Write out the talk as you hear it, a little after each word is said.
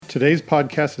Today's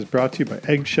podcast is brought to you by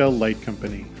Eggshell Light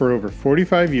Company. For over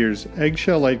 45 years,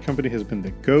 Eggshell Light Company has been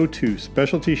the go-to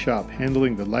specialty shop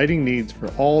handling the lighting needs for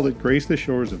all that grace the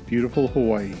shores of beautiful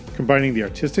Hawaii. Combining the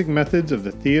artistic methods of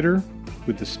the theater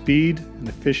with the speed and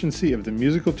efficiency of the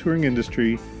musical touring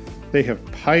industry, they have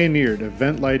pioneered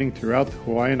event lighting throughout the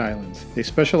Hawaiian Islands. They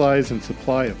specialize in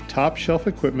supply of top-shelf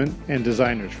equipment and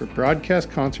designers for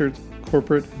broadcast concerts,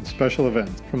 corporate, and special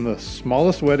events. From the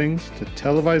smallest weddings to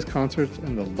televised concerts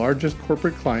and the largest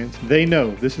corporate clients, they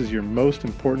know this is your most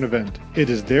important event. It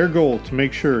is their goal to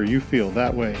make sure you feel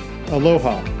that way.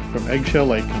 Aloha from Eggshell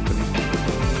Light Company.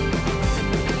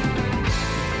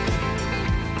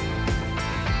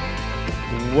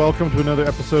 Welcome to another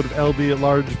episode of LB at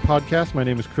Large podcast. My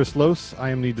name is Chris Lose.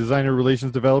 I am the designer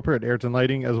relations developer at Ayrton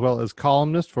Lighting, as well as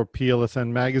columnist for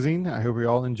PLSN Magazine. I hope you're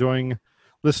all enjoying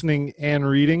listening and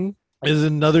reading. It is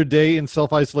another day in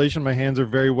self-isolation. My hands are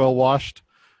very well washed.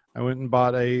 I went and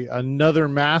bought another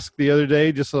mask the other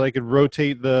day just so I could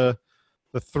rotate the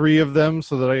three of them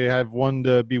so that I have one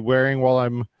to be wearing while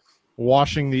I'm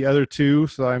washing the other two,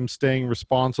 so I'm staying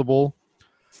responsible.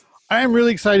 I am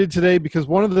really excited today because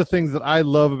one of the things that I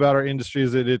love about our industry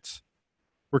is that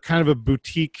we're kind of a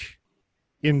boutique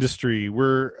industry.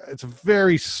 It's a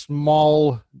very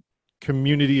small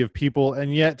community of people,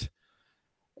 and yet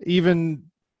even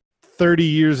 30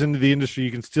 years into the industry, you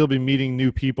can still be meeting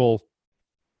new people.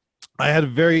 I had a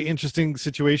very interesting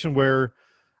situation where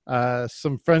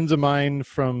some friends of mine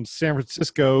from San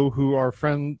Francisco who are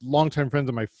longtime friends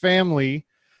of my family,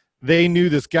 they knew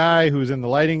this guy who was in the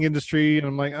lighting industry, and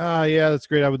I'm like, yeah, that's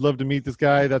great. I would love to meet this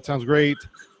guy. That sounds great.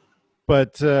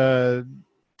 But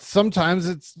sometimes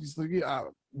it's like,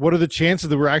 what are the chances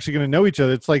that we're actually going to know each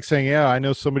other? It's like saying, yeah, I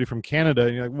know somebody from Canada.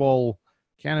 And you're like, well,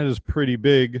 Canada's pretty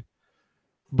big.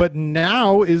 But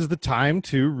now is the time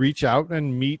to reach out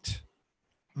and meet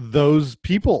those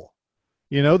people.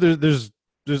 You know, there's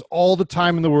all the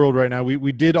time in the world right now.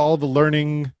 We did all the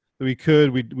learning that we could.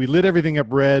 We lit everything up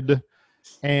red,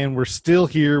 and we're still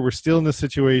here. We're still in this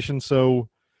situation. So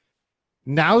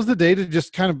now's the day to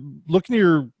just kind of look in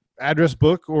your address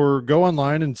book or go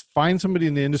online and find somebody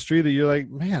in the industry that you're like,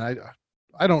 man,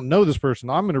 I don't know this person.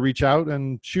 I'm going to reach out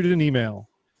and shoot an email.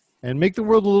 And make the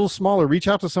world a little smaller. Reach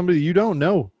out to somebody you don't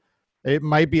know. It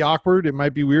might be awkward. It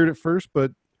might be weird at first,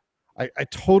 but I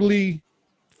totally,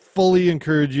 fully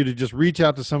encourage you to just reach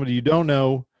out to somebody you don't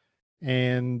know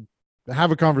and have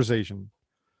a conversation.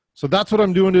 So that's what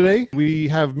I'm doing today. We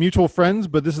have mutual friends,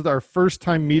 but this is our first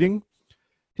time meeting.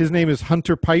 His name is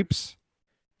Hunter Pipes.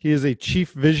 He is a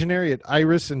chief visionary at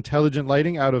Iris Intelligent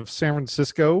Lighting out of San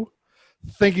Francisco.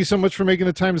 Thank you so much for making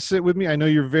the time to sit with me. I know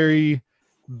you're very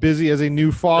busy as a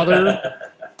new father.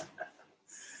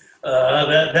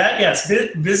 Yes.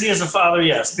 Busy as a father,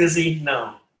 yes. Busy,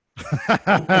 no.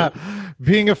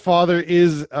 Being a father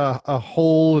is a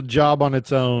whole job on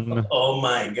its own. Oh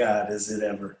my God, is it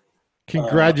ever?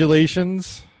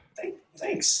 Congratulations.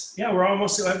 Thanks. Yeah, we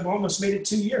almost made it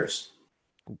 2 years.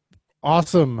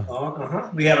 Awesome.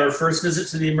 We had our first visit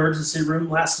to the emergency room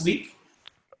last week.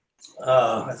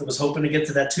 I was hoping to get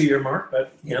to that 2-year mark,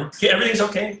 but everything's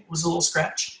okay. It was a little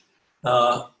scratch.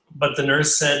 But the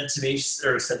nurse said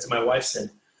to my wife,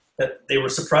 that they were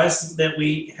surprised that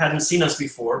we hadn't seen us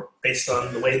before based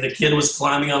on the way the kid was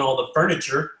climbing on all the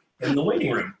furniture in the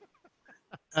waiting room.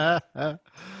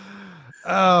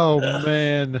 Oh,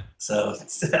 man. So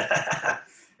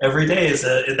every day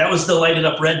that was the lighted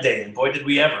up red day. And boy, did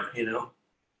we ever,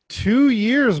 2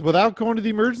 years without going to the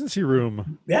emergency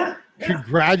room. Yeah.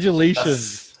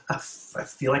 Congratulations. I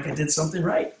feel like I did something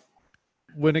right.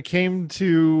 When it came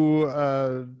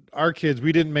to our kids,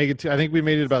 we didn't make it I think we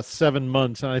made it about 7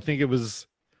 months. And I think it was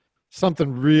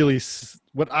something really,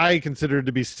 what I considered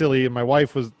to be silly. And my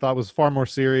wife thought was far more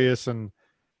serious. And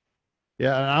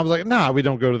yeah, and I was like, nah, we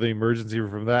don't go to the emergency room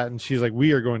for that. And she's like,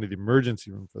 we are going to the emergency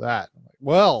room for that. I'm like,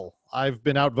 well, I've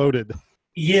been outvoted.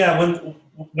 Yeah.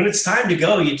 When it's time to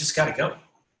go, you just got to go.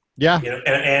 Yeah.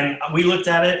 And we looked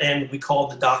at it and we called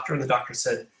the doctor, and the doctor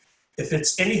said, if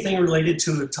it's anything related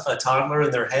to a toddler in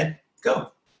their head,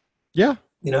 go. Yeah.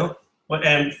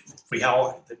 And we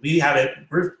have it.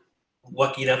 We're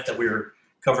lucky enough that we were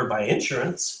covered by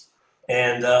insurance.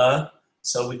 And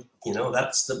so we,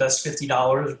 that's the best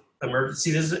 $50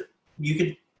 emergency visit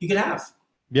you could have.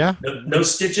 Yeah. No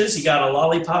stitches. You got a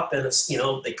lollipop and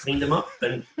they cleaned them up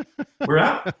and we're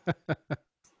out.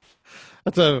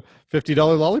 That's a $50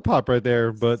 lollipop right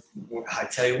there, but I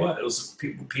tell you what, it was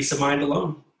peace of mind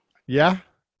alone. Yeah.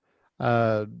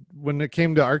 When it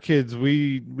came to our kids,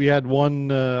 we had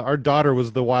one, our daughter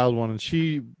was the wild one, and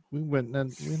we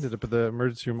ended up at the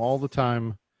emergency room all the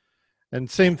time. And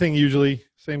same thing usually.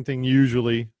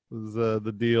 was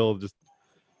the deal. Just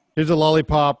here's a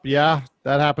lollipop. Yeah,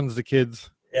 that happens to kids.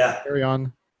 Yeah. Carry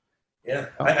on. Yeah.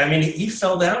 I mean, he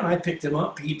fell down. I picked him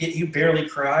up. He barely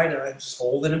cried, and I just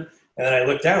holding him. And then I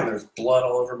looked down. There's blood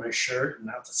all over my shirt and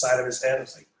out the side of his head. I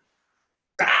was like,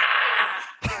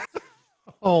 ah!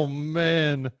 Oh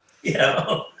man.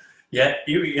 Yeah. Yeah.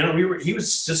 He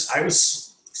was just, I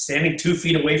was standing 2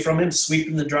 feet away from him,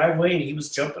 sweeping the driveway, and he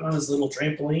was jumping on his little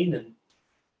trampoline, and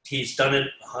he's done it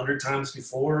 100 times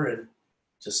before, and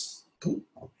just boom,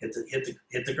 hit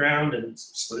the ground and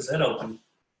split his head open.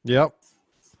 Yep.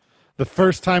 The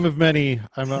first time of many,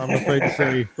 I'm afraid to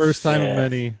say. First time of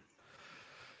many.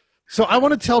 So I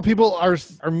want to tell people our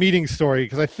meeting story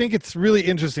because I think it's really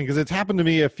interesting because it's happened to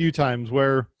me a few times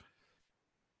where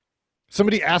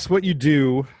somebody asks what you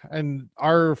do, and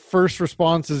our first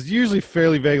response is usually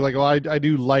fairly vague, like, well, I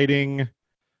do lighting,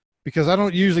 because I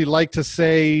don't usually like to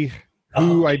say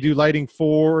who I do lighting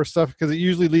for or stuff because it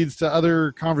usually leads to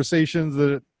other conversations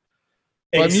that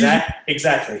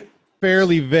Exactly.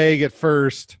 Fairly vague at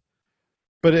first.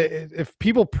 But if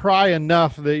people pry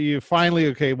enough that you finally,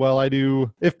 okay, well, I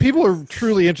do. If people are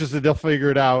truly interested, they'll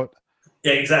figure it out.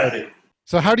 Yeah, exactly.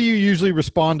 So how do you usually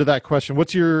respond to that question? What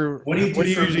do you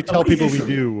usually tell people we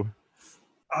do?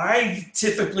 I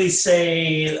typically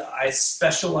say I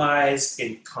specialize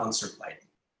in concert lighting.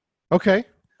 Okay.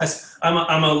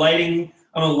 I'm a lighting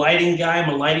guy. I'm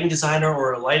a lighting designer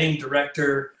or a lighting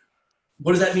director.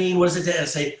 What does that mean? What does it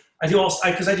say? I do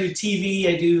because I do TV.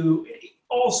 I do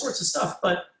all sorts of stuff,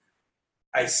 but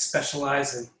I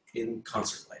specialize in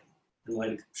concert lighting and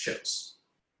lighting shows.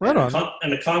 Right on.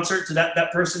 And a concert to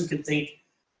that person can think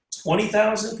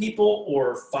 20,000 people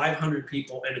or 500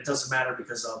 people, and it doesn't matter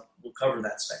because we'll cover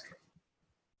that spectrum.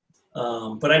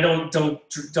 But I don't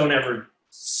ever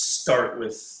start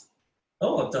with,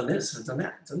 oh, I've done this, I've done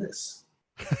that, I've done this.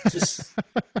 Just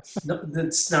no,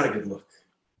 that's not a good look.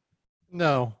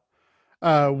 No.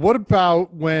 What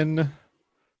about when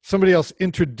somebody else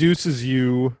introduces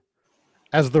you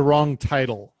as the wrong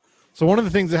title? So one of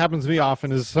the things that happens to me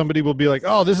often is somebody will be like,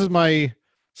 oh, this is my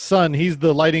son. He's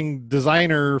the lighting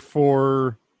designer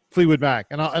for Fleetwood Mac.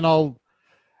 And I'll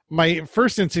my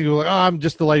first instinct was like, oh, I'm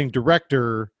just the lighting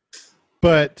director.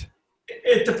 But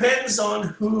it depends on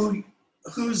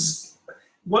who's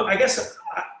what. I guess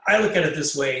I look at it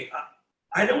this way.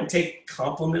 I don't take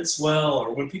compliments well,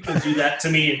 or when people do that to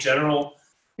me in general,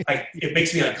 it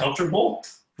makes me uncomfortable.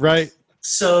 Right.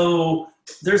 So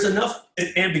there's enough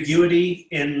ambiguity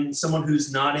in someone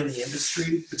who's not in the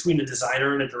industry between a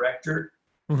designer and a director.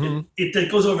 Mm-hmm.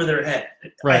 It goes over their head,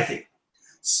 right. I think.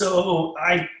 So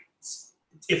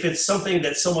if it's something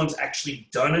that someone's actually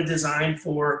done a design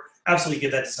for, absolutely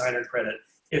give that designer credit.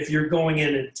 If you're going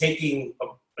in and taking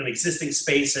an existing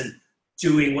space and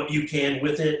doing what you can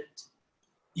with it,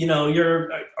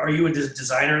 are you a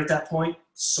designer at that point?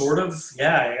 Sort of.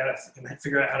 Yeah, I gotta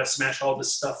figure out how to smash all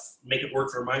this stuff, make it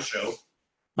work for my show.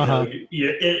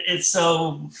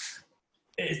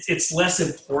 It's less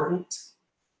important.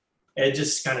 And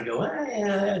just kind of go,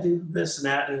 I do this and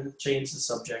that, and change the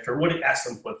subject, or ask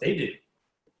them what they do.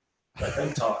 Let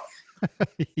them talk.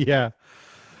 Yeah.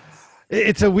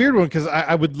 It's a weird one because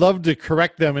I would love to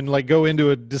correct them and like go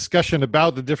into a discussion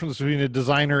about the difference between a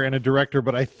designer and a director,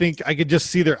 but I think I could just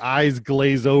see their eyes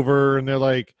glaze over and they're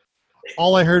like,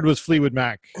 all I heard was Fleetwood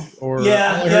Mac, or all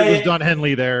I heard was Don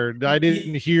Henley there. I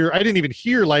didn't even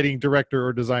hear lighting director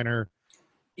or designer.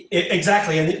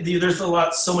 Exactly. And there's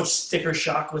so much sticker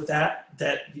shock with that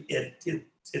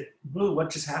what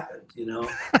just happened,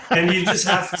 and you just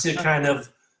have to kind of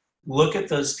look at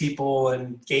those people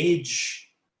and gauge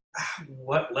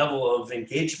what level of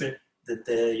engagement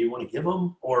that you want to give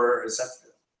them, or it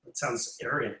sounds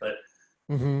arrogant, but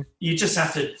mm-hmm. You just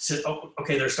have to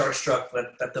okay, they're starstruck,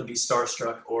 let them be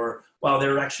starstruck, or wow,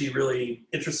 they're actually really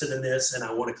interested in this and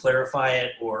I want to clarify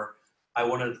it, or I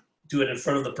want to do it in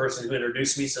front of the person who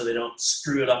introduced me so they don't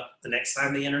screw it up the next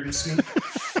time they introduce me.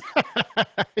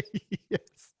 Yes.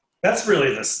 That's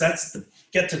really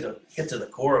get to the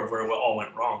core of where it all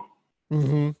went wrong.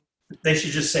 Mm-hmm. They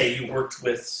should just say you worked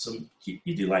with you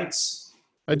do lights.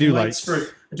 I do lights,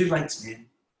 man.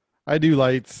 I do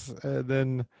lights.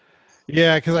 Then,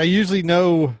 yeah, because I usually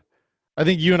know, I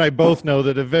think you and I both know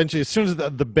that eventually, as soon as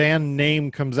the band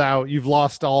name comes out, you've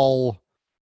lost all,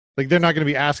 like they're not going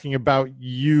to be asking about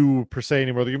you per se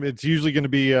anymore. It's usually going to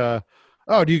be, oh,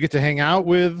 do you get to hang out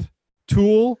with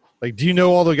Tool? Like, do you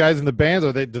know all the guys in the bands?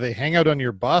 Or do they hang out on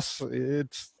your bus?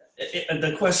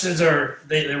 The questions are,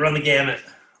 they run the gamut.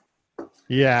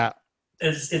 Yeah.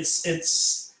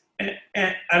 It's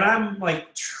and I'm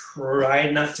like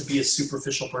trying not to be a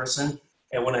superficial person.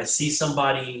 And when I see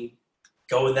somebody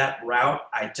go that route.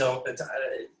 I don't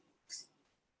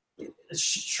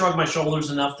shrug my shoulders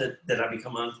enough that I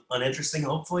become uninteresting,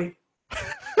 hopefully.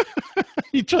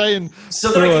 You try and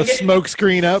So throw a smoke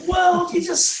screen up. Well,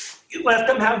 you let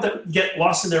them get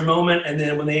lost in their moment, and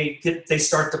then when they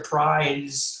start to pry, and you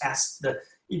just ask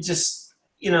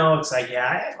it's like,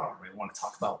 I don't really want to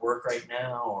talk about work right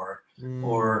now,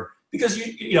 or because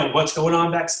you know what's going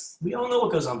on we all know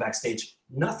what goes on backstage.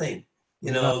 Nothing.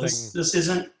 Nothing. This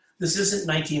isn't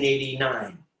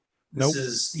 1989. Nope.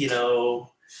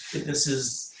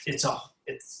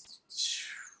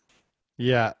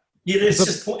 Yeah. It's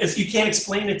just if you can't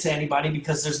explain it to anybody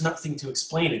because there's nothing to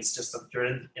explain. It's just you're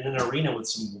in an arena with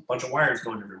a bunch of wires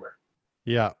going everywhere.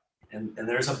 Yeah. And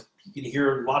you can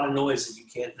hear a lot of noise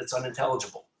that's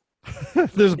unintelligible.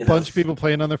 There's a bunch of people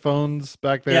playing on their phones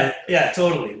back there. Yeah,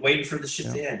 totally. Waiting for the shit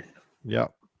to end. Yeah.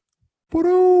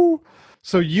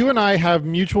 So you and I have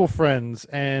mutual friends,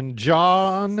 and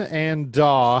John and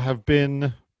Daw have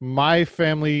been my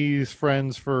family's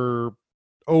friends for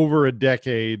over a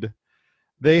decade.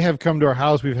 They have come to our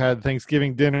house. We've had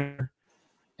Thanksgiving dinner,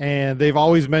 and they've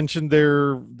always mentioned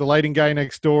the lighting guy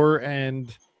next door.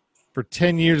 And for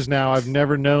 10 years now, I've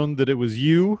never known that it was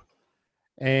you.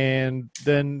 And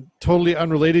then totally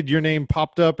unrelated, your name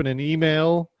popped up in an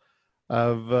email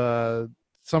of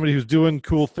somebody who's doing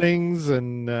cool things.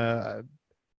 And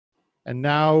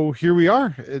now here we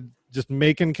are, just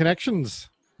making connections,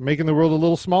 making the world a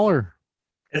little smaller.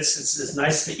 It's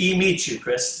nice to meet you,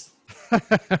 Chris.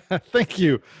 Thank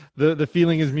you. The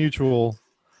feeling is mutual.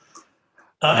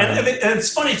 And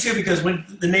it's funny too, because when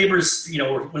the neighbors,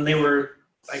 when they were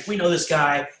like, we know this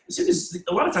guy,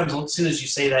 a lot of times, as soon as you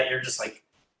say that, you're just like,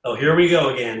 oh, here we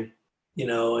go again,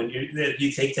 and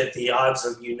you think that the odds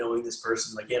of you knowing this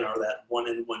person again are that 1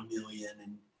 in 1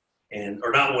 million, and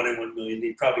or not 1 in 1 million.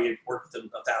 They probably worked with them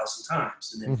 1,000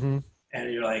 times, and then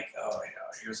and you're like, oh,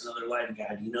 here's another lighting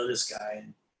guy. Do you know this guy?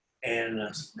 And I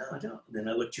was like, no, I don't. And then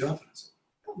I looked you up, and I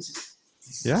was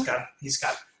like,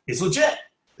 he's legit.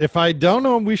 If I don't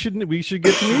know him, we should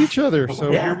get to meet each other.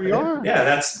 So here we are. Yeah,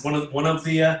 that's one of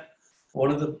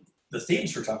the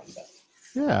themes we're talking about.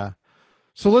 Yeah.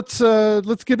 So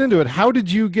let's get into it. How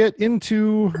did you get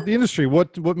into the industry?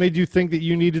 What made you think that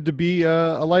you needed to be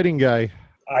a lighting guy?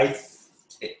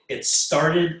 It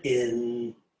started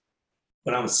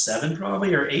when I was 7,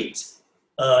 probably, or 8.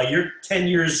 You're 10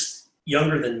 years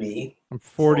younger than me. I'm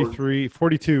 43,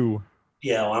 42.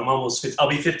 Yeah, well, I'm almost 50. I'll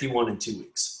be 51 in 2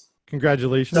 weeks.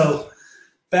 Congratulations. So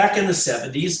back in the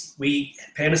 70s,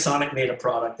 Panasonic made a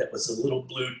product that was a little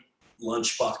blue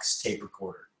lunchbox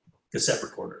cassette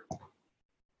recorder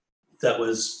that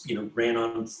was, ran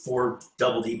on 4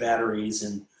 double D batteries,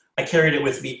 and I carried it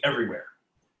with me everywhere.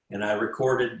 And I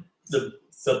recorded the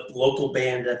local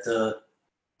band at the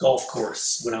golf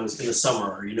course when I was in the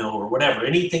summer, or whatever,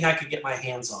 anything I could get my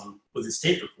hands on with this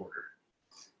tape recorder.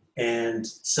 And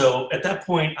so at that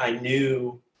point, I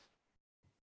knew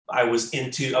I was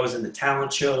in the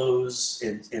talent shows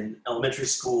in elementary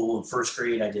school. In first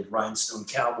grade, I did Rhinestone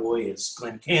Cowboy as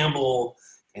Glenn Campbell,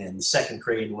 and the second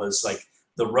grade was like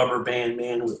the rubber band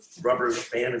man with rubber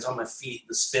bands on my feet,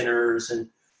 the spinners, so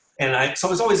I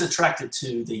was always attracted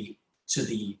to the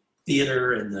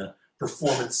theater and the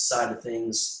performance side of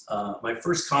things. My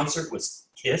first concert was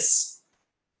Kiss.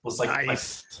 Was like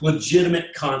nice. My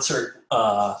legitimate concert.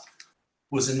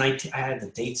 Was in 19. I had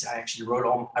the dates. I actually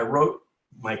wrote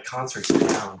my concerts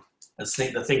down as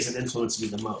the things that influenced me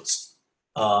the most.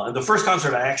 And the first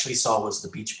concert I actually saw was the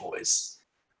Beach Boys,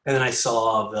 and then I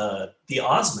saw the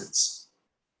Osmonds.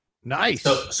 Nice.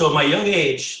 So at my young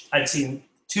age, I'd seen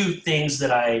 2 things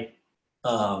that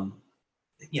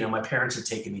my parents had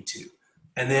taken me to,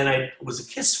 and then I was a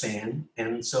Kiss fan,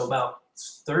 and so about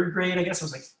 3rd grade, I guess I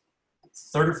was like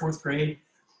 3rd or 4th grade,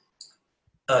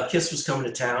 Kiss was coming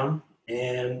to town,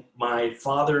 and my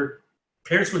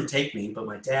parents wouldn't take me, but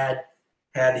my dad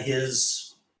had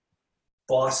his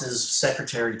boss's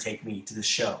secretary take me to the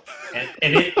show,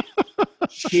 and it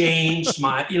changed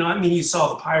my, you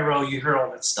saw the pyro, you heard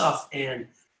all that stuff, and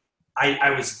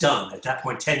I was done at that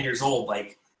point, 10 years old,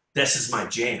 like, this is my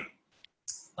jam.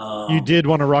 You did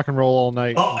want to rock and roll all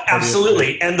night. Oh,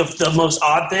 absolutely. And the most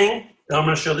odd thing, and I'm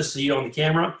going to show this to you on the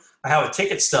camera, I have a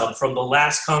ticket stub from the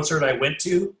last concert I went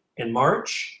to in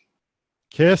March.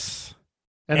 Kiss.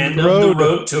 And the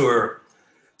road tour.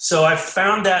 So I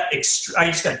found that I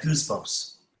just got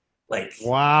goosebumps. Like,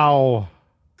 wow.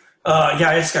 Yeah,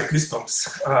 I just got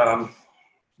goosebumps.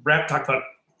 Rap talked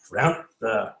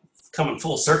about coming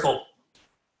full circle.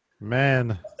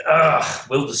 Man.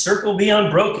 Will the circle be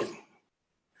unbroken?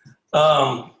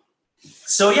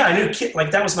 So yeah, I knew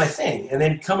like that was my thing. And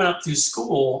then coming up through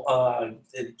school,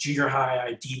 at junior high,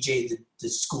 I DJ'd the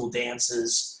school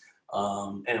dances,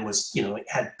 and was it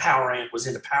had was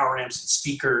into power amps and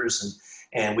speakers,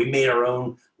 and we made our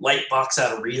own light box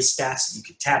out of rheostats. You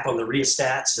could tap on the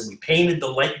rheostats, and we painted the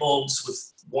light bulbs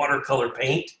with watercolor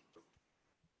paint.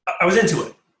 I was into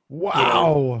it.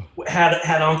 Wow.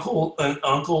 Had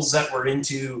uncles that were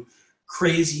into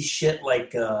crazy shit,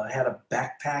 like had a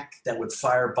backpack that would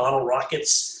fire bottle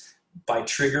rockets by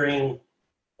triggering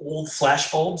old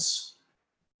flash bulbs.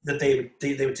 That they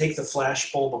would take the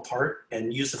flash bulb apart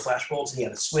and use the flash bulbs, and he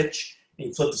had a switch, and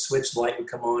you flip the switch, the light would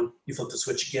come on. You flip the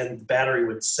switch again, the battery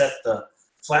would set the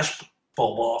flash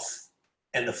bulb off,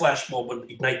 and the flash bulb would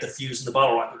ignite the fuse, and the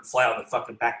bottle rocket would fly out of the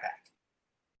fucking backpack.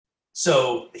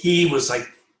 So he was like,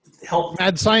 help.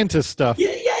 Mad scientist stuff.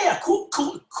 Yeah.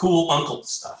 Cool uncle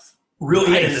stuff.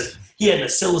 Really, Nice. he had an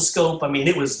oscilloscope. I mean,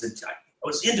 I was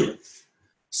into it.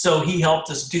 So he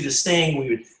helped us do this thing.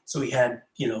 We had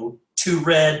 2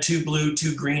 red, 2 blue,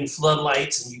 2 green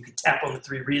floodlights, and you could tap on the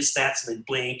 3 rheostats and they'd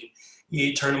blink.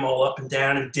 You turn them all up and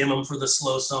down and dim them for the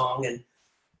slow song. And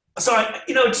so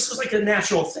it just was like a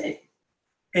natural thing.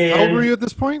 And How old were you at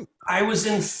this point? I was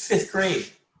in 5th grade.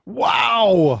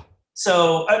 Wow.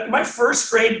 So my first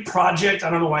grade project,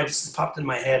 I don't know why it just popped in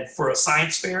my head, for a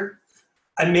science fair,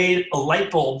 I made a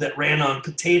light bulb that ran on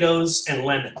potatoes and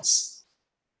lemons.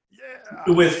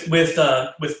 Yeah.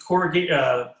 With corrugated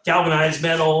galvanized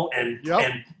metal and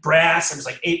brass. It was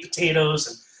like 8 potatoes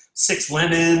and 6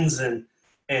 lemons, and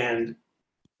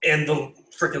the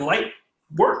freaking light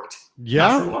worked. Yeah.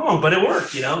 Not for long, but it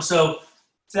worked. So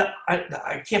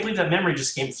I can't believe that memory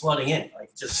just came flooding in.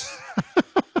 Like just.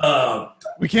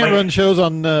 We can't run shows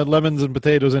on lemons and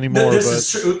potatoes anymore. This is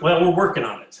true. Well, we're working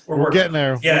on it. We're getting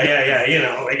there. Yeah.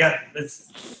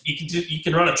 You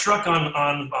can run a truck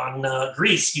on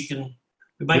grease.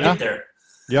 We might get there.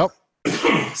 Yep.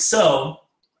 So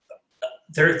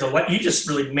the light. You just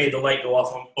really made the light go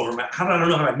off over my. I don't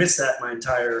know how I missed that my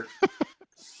entire.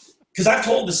 Because I've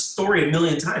told this story a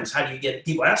million times.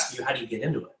 People ask you, how do you get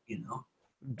into it?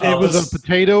 It was a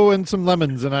potato and some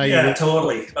lemons, and Yeah,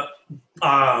 totally.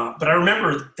 But I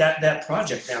remember that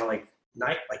project now, I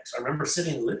remember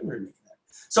sitting in the living room making that.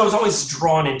 So I was always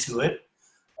drawn into it.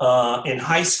 In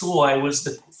high school, I was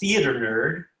the theater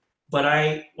nerd, but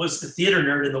I was the theater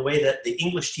nerd in the way that the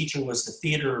English teacher was the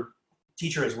theater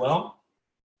teacher as well.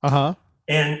 Uh-huh.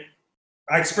 And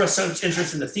I expressed so much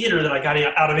interest in the theater that I got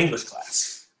out of English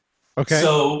class. Okay.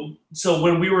 So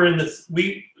when we were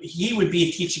he would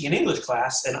be teaching an English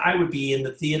class, and I would be in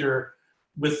the theater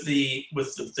with the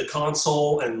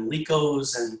console and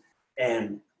Lecos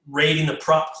and raiding the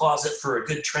prop closet for a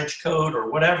good trench coat or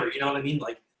whatever. You know what I mean?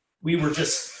 Like we were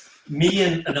just me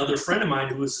and another friend of mine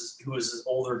who was an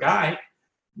older guy.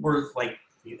 Were like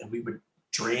we would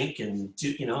drink and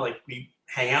do we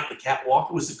hang out in the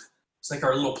catwalk. It's like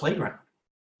our little playground.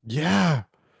 Yeah.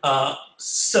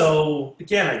 So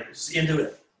again, I was into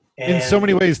it. And in so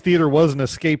many ways, theater was an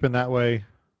escape in that way.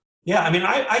 Yeah, I mean,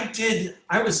 I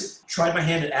tried my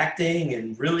hand at acting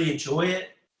and really enjoy it,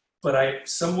 but I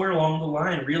somewhere along the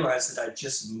line realized that I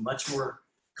just much more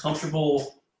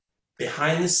comfortable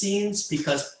behind the scenes,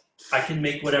 because I can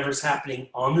make whatever's happening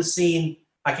on the scene,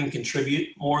 I can contribute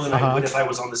more than I would if I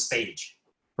was on the stage.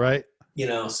 Right.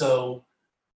 So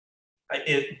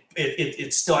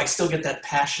I still get that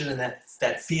passion and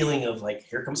that feeling of like,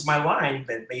 here comes my line,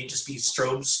 that may just be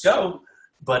strobes go,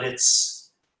 but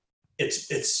it's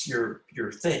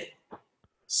your thing.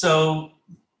 So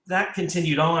that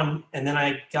continued on, and then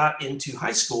I got into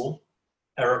high school,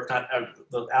 or not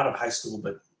out of high school,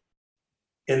 but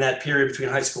in that period between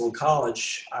high school and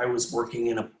college, I was working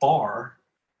in a bar.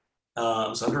 I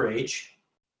was underage,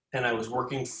 and I was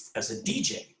working as a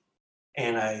DJ.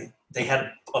 And they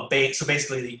had a band. So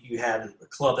basically, you had a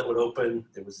club that would open.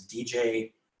 There was a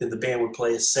DJ. Then the band would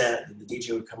play a set. Then the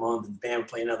DJ would come on. Then the band would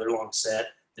play another long set.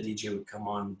 The DJ would come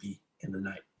on and be in the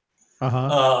night.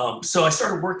 Uh-huh. So I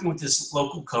started working with this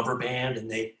local cover band, and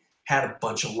they had a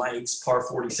bunch of lights, par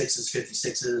 46s,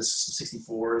 56s,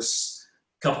 64s,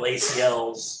 a couple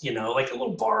ACLs, like a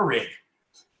little bar rig.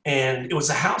 And it was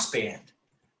a house band.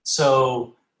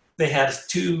 So they had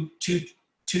two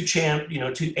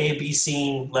A, B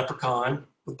scene Leprechaun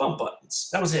with bump buttons.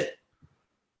 That was it.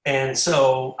 And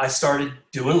so I started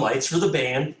doing lights for the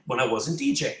band when I wasn't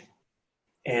DJing.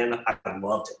 And I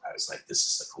loved it. I was like, this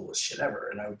is the coolest shit ever.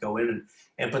 And I would go in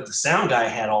but the sound guy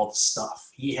had all the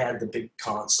stuff. He had the big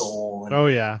console and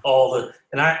I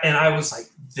was like,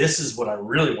 this is what I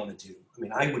really want to do. I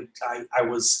mean, I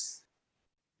was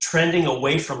trending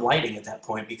away from lighting at that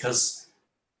point, because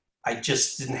I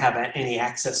just didn't have any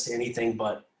access to anything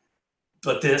but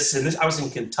this. And this, I was in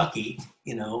Kentucky,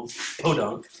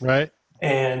 podunk. Right.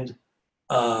 And,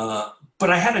 but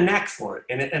I had a knack for it.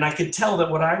 And I could tell that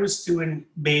what I was doing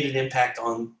made an impact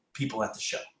on people at the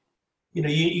show. You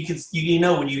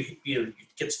know, when you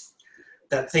get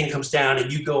that thing comes down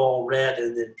and you go all red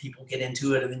and then people get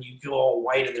into it and then you go all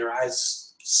white and their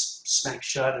eyes smack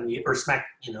shut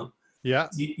Yeah.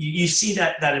 You see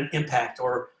that impact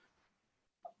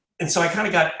and so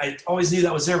I always knew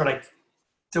that was there, but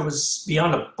there was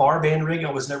beyond a bar band rig, I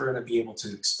was never going to be able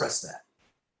to express that.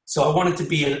 So I wanted to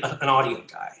be an audio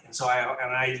guy. And so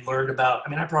I learned about,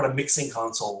 I brought a mixing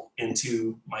console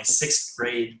into my 6th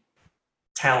grade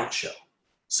talent show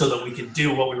so that we could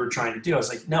do what we were trying to do. I was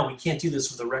like, no, we can't do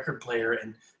this with a record player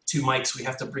and 2 mics. We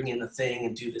have to bring in a thing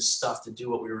and do this stuff to do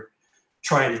what we were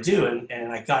trying to do.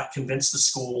 And I got convinced the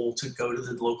school to go to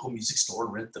the local music store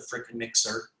and rent the frickin'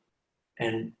 mixer.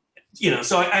 And,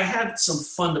 so I had some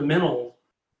fundamental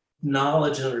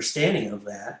knowledge and understanding of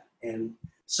that. And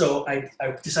so I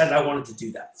decided I wanted to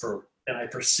do that and I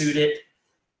pursued it.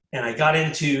 And I got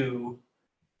into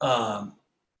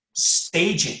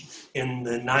staging in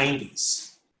the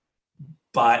 90s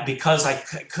because I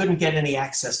couldn't get any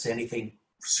access to anything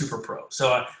super pro.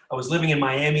 So I was living in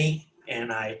Miami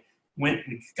and I went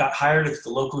and got hired at the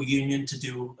local union to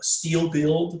do a steel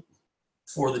build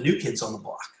for the New Kids on the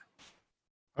Block.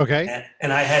 Okay.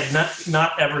 And I had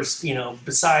not ever,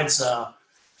 besides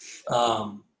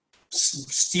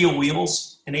Steel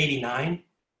Wheels in '89.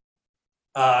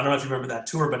 I don't know if you remember that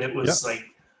tour, but it was like,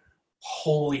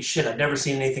 holy shit, I'd never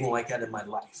seen anything like that in my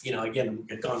life. Again,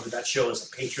 I'd gone to that show as a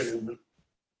patron and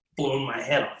blown my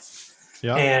head off.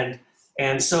 Yeah.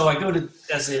 And so I go to,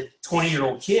 as a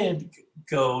 20-year-old kid,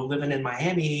 go living in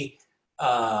Miami,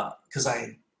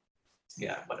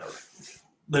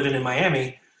 living in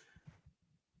Miami.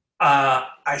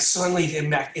 I suddenly am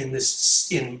back in the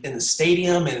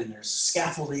stadium and there's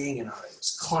scaffolding and I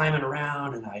was climbing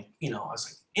around and I was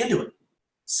like into it.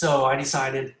 So I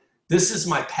decided this is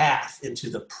my path into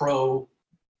the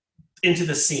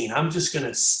scene. I'm just going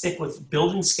to stick with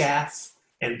building scaff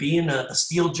and being a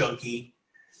steel junkie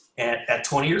at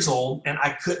 20 years old. And I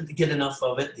couldn't get enough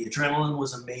of it. The adrenaline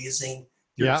was amazing.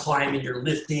 You're climbing, you're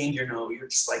lifting, you're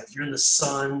just like, you're in the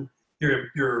sun.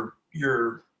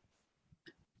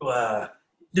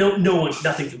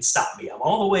 Nothing can stop me. I'm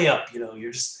all the way up,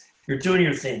 you're doing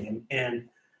your thing. And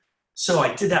so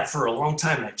I did that for a long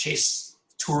time. And I chased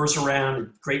tours around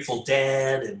and Grateful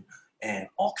Dead and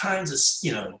all kinds of,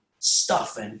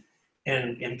 stuff and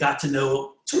got to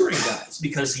know touring guys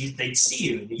because they'd see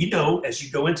you. As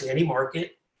you go into any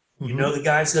market, you know the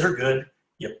guys that are good.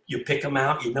 You pick them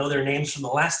out. You know their names from the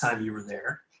last time you were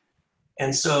there.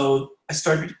 And so I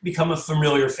started to become a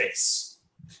familiar face.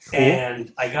 Cool.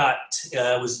 And I got,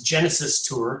 it was Genesis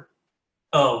tour.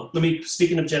 Oh,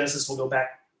 speaking of Genesis, we'll go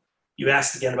back. You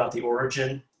asked again about the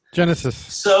origin. Genesis.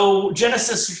 So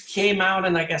Genesis came out,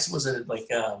 and I guess was it like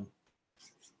the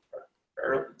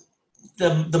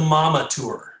Mama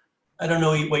tour? I don't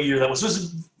know what year that was. It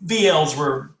was VLs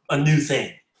were a new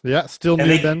thing. Yeah, still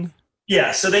new then.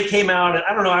 Yeah, so they came out, and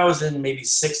I don't know. I was in maybe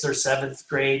 6th or 7th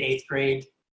grade, 8th grade.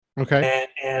 Okay.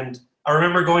 And I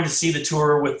remember going to see the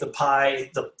tour with the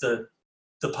pie, the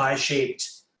pie-shaped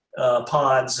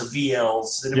pods of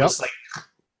VLs, and it was like,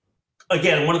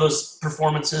 again, one of those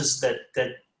performances that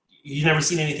you never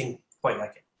seen anything quite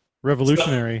like it.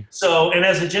 Revolutionary. So, and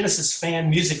as a Genesis fan,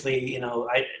 musically,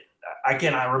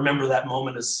 I remember that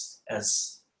moment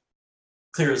as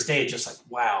clear as day. Just like,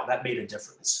 wow, that made a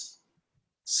difference.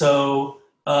 So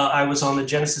I was on the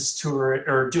Genesis tour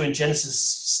or doing Genesis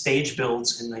stage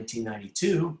builds in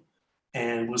 1992,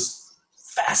 and was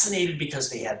fascinated because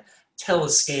they had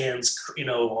telescans,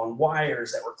 on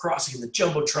wires that were crossing the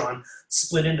Jumbotron,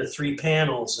 split into 3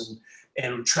 panels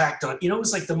and tracked on. It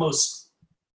was like the most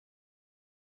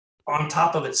on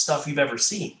top of it stuff you've ever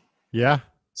seen. Yeah.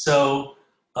 So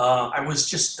I was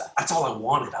that's all I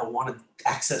wanted. I wanted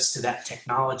access to that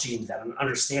technology and that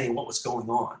understanding what was going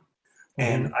on.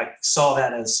 And I saw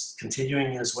that as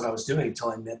continuing as what I was doing until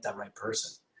I met that right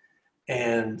person.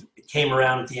 And it came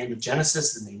around at the end of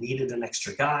Genesis, and they needed an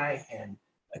extra guy. And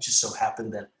it just so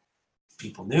happened that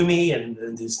people knew me, and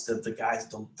the guys,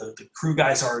 the crew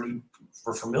guys already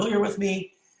were familiar with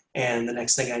me. And the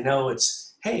next thing I know,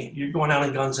 it's, hey, you're going out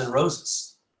in Guns N'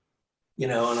 Roses.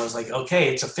 And I was like, okay,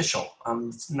 it's official.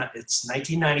 It's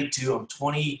 1992. I'm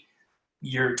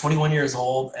 21 years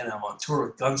old, and I'm on tour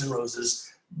with Guns N' Roses,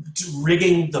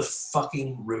 rigging the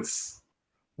fucking roof.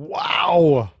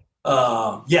 Wow.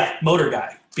 Motor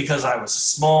guy, because I was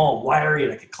small, wiry,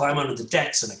 and I could climb under the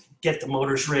decks and I could get the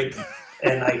motors rigged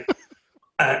And I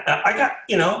got,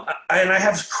 and I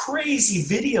have crazy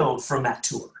video from that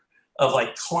tour of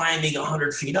like climbing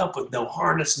 100 feet up with no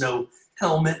harness, no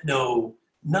helmet, no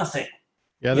nothing.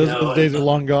 Yeah, those days are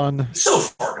long gone. So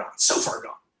far gone.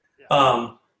 Yeah.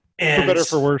 And for better,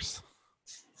 for worse.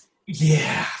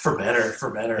 Yeah, for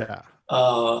better. Yeah.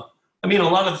 I mean, a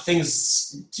lot of the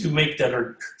things that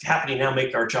are happening now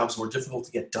make our jobs more difficult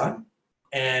to get done,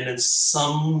 and in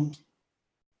some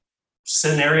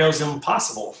scenarios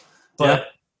impossible.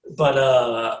 But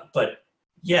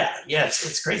yeah,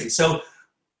 it's crazy. So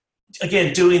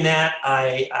again, doing that,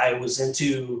 I was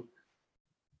into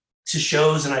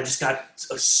shows, and I just got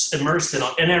immersed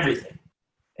in everything.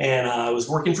 And I was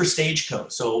working for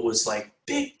Stagecoach, so it was like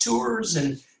big tours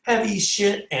and heavy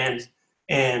shit, and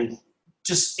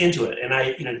just into it. And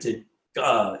I did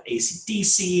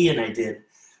AC/DC, and I did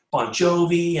Bon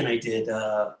Jovi, and I did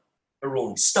the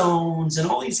Rolling Stones, and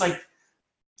all these like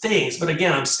things. But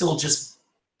again, I'm still just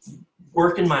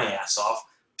working my ass off,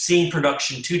 seeing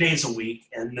production 2 days a week,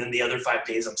 and then the other 5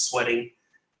 days I'm sweating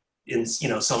in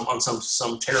some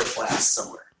terraplast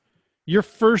somewhere. Your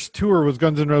first tour was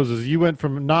Guns N' Roses. You went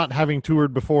from not having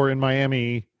toured before in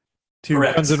Miami to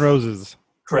Correct. Guns N' Roses.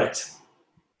 Correct.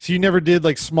 So you never did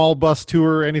like small bus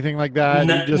tour or anything like that?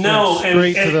 No, you just went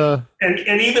straight to the...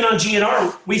 And even on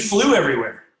GNR, we flew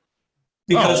everywhere.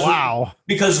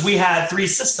 Because we had 3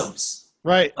 systems.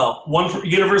 Right. One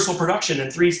Universal Production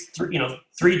and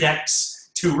three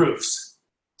decks, 2 roofs.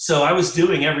 So I was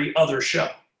doing every other show.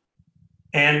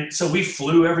 And so we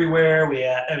flew everywhere.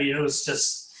 It was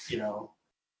just...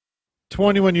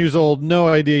 21 years old, no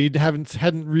idea. You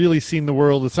hadn't really seen the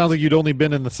world. It sounds like you'd only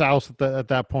been in the South at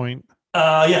that point.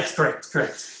 Yes, correct.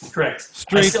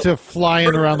 Straight to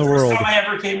flying around the world. The first time I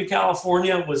ever came to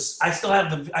California was I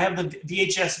have the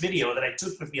VHS video that I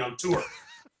took with me on tour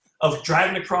of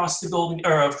driving across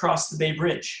the Bay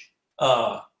Bridge.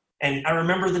 And I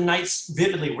remember the nights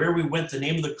vividly, where we went, the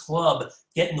name of the club,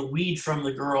 getting the weed from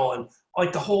the girl, and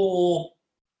like the whole.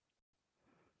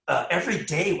 Every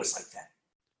day was like that.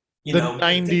 The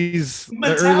 90s,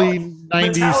 the early 90s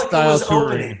Metallica style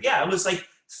touring. Opening. Yeah, it was like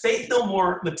Faith No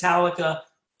More, Metallica,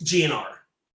 GNR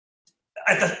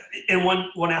in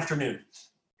one afternoon.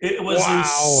 It was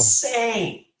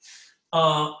insane.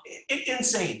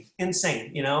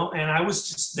 Insane, and I was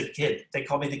just the kid. They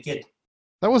called me the kid.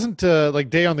 That wasn't like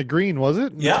Day on the Green, was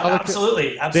it? Yeah,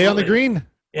 absolutely. Day on the Green?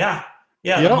 Yeah.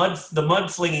 Yep. The mud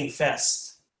flinging fest.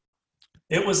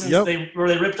 It was where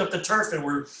they ripped up the turf, and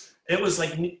it was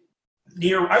like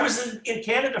near. I was in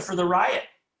Canada for the riot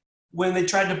when they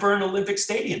tried to burn Olympic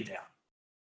Stadium down.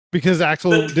 Because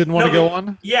Axl didn't want to go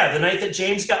on? Yeah, the night that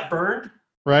James got burned.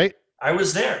 Right. I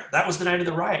was there. That was the night of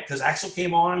the riot, because Axl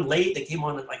came on late. They came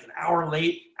on like an hour and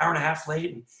a half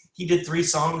late, and he did 3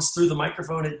 songs through the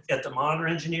microphone at the monitor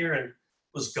engineer and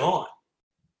was gone.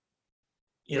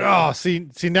 Oh, see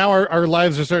now our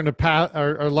lives are starting to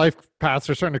our life paths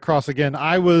are starting to cross again.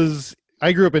 I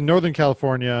grew up in Northern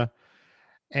California,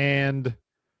 and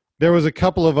there was a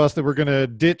couple of us that were going to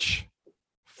ditch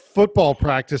football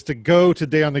practice to go to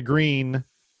Day on the Green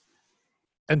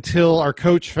until our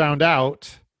coach found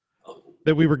out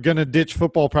that we were going to ditch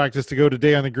football practice to go to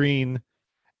Day on the Green,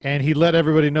 and he let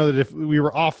everybody know that if we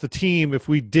were off the team if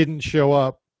we didn't show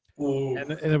up.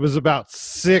 And it was about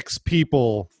 6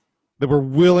 people that were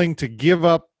willing to give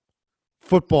up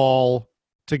football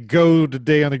to go to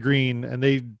Day on the Green, and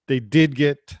they did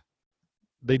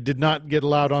not get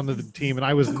allowed onto the team. And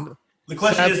I was the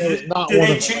question is, not one of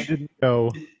them. I didn't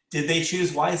go. Did they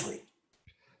choose wisely?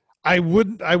 I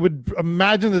would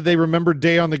imagine that they remember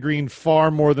Day on the Green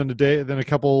far more than a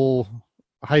couple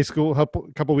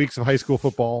weeks of high school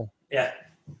football. Yeah,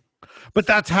 but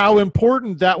that's how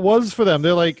important that was for them.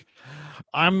 They're like,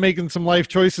 I'm making some life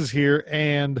choices here,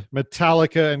 and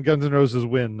Metallica and Guns N' Roses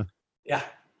win.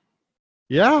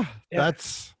 Yeah.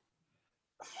 That's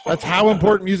how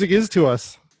important music is to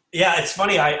us. Yeah, it's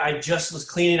funny. I just was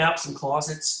cleaning out some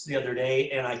closets the other day,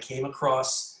 and I came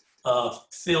across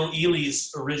Phil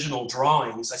Ely's original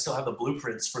drawings. I still have the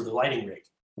blueprints for the lighting rig.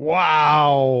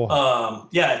 Wow.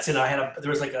 Yeah, it's in. I had a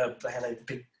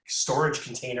big storage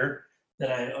container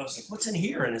that I was like, what's in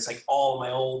here? And it's like all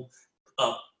my old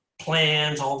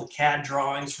plans, all the CAD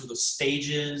drawings for the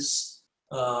stages,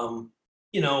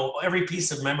 every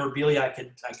piece of memorabilia I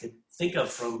could think of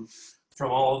from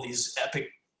all of these epic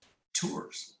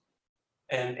tours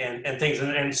and things.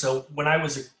 And so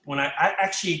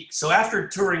after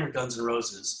touring with Guns N'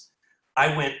 Roses,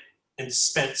 I went and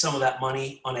spent some of that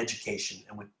money on education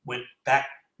and went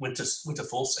to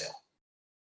Full Sail.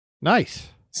 Nice.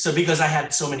 So because I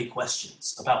had so many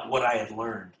questions about what I had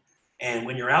learned, and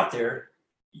when you're out there,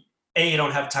 you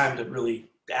don't have time to really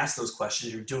ask those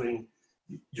questions. You're doing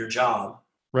your job.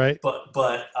 Right.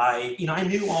 But I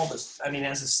knew all this. I mean,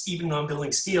 even though I'm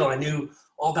building steel, I knew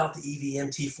all about the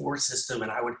EVMT4 system,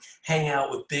 and I would hang out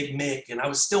with Big Mick, and I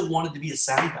was still wanted to be a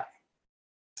sound guy,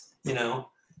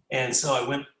 And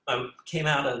so I came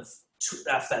out of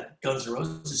after that Guns N'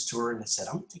 Roses tour, and I said,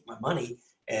 I'm gonna take my money.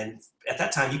 And at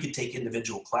that time, you could take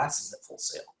individual classes at Full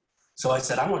Sail. So I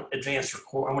said, I want advanced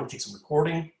record. I want to take some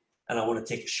recording, and I want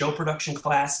to take a show production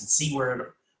class and see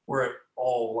where it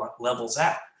all levels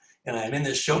out. And I'm in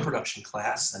this show production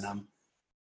class, and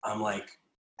I'm like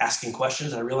asking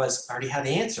questions, and I realized I already had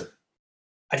the answer.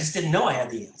 I just didn't know I had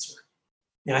the answer.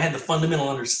 I had the fundamental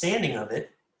understanding of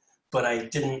it, but I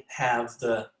didn't have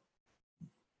the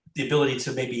ability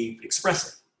to maybe express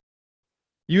it.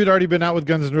 You had already been out with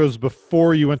Guns N' Roses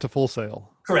before you went to Full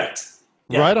Sail. Correct.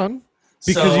 Yeah. Right on.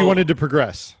 Because you wanted to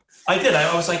progress. I did.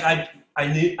 I was like, I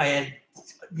knew I had,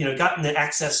 gotten the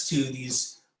access to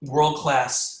these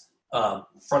world-class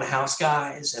front of house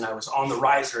guys, and I was on the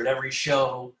riser at every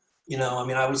show.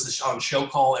 I was on show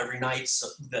call every night so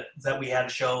that we had a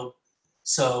show.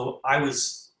 So I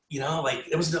was,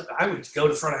 I would go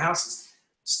to front of house and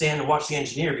stand and watch the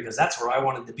engineer because that's where I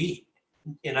wanted to be.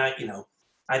 And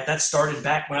that started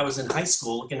back when I was in high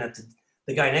school, looking at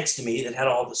the guy next to me that had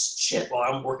all this shit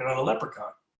while I'm working on a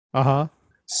Leprechaun. Uh-huh.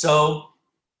 So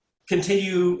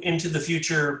continue into the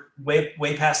future,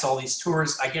 way past all these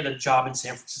tours. I get a job in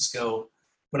San Francisco.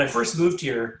 When I first moved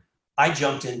here, I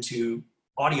jumped into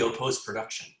audio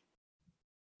post-production.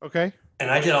 Okay. And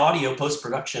I did audio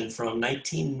post-production from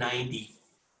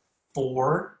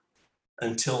 1994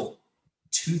 until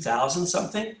 2000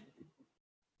 something.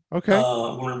 Okay.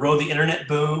 When we rode the internet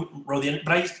boom, but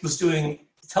I was doing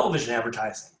television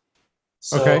advertising.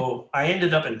 So Okay. I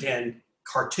ended up in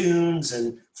cartoons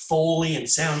and Foley and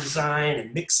sound design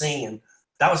and mixing, and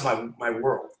that was my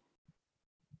world.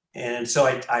 And so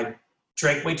I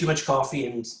drank way too much coffee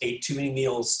and ate too many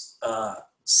meals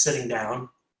sitting down.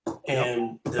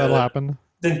 And that'll happen.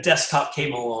 Then desktop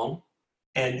came along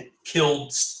and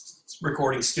killed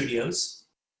recording studios.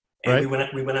 And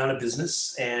right. we went out of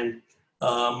business, and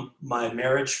my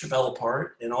marriage fell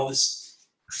apart, and all this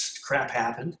crap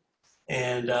happened.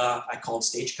 And I called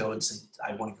Stageco and said,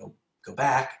 I want to go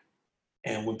back,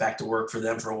 and went back to work for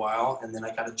them for a while. And then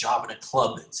I got a job in a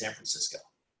club in San Francisco,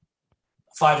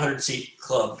 a 500-seat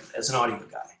club as an audio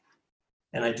guy.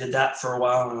 And I did that for a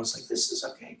while, and I was like, this is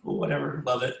okay, cool, whatever,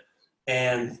 love it.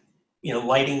 And,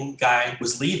 lighting guy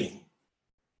was leaving.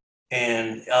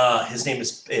 And his name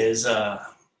is I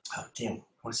want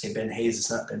to say Ben Hayes.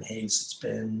 It's not Ben Hayes.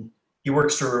 He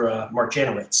works for Mark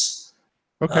Janowitz.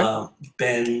 Okay.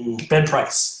 Ben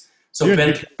Price. So You're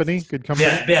Ben, good company.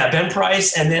 Yeah, Ben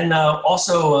Price, and then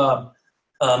also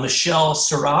Michelle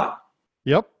Surratt.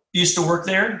 Yep. Used to work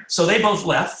there. So they both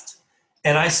left,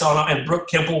 and and Brooke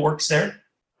Kemple works there.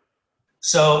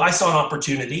 So I saw an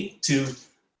opportunity to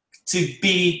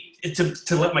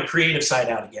let my creative side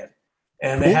out again.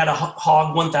 And they had a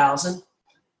Hog 1000,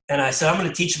 and I said, I'm going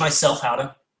to teach myself how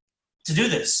to do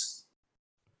this.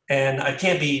 And I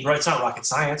can't be right. It's not rocket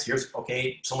science.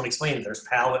 Someone explained it. There's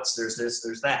palettes. There's this.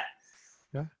 There's that.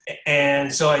 Yeah.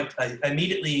 And so I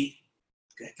immediately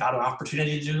got an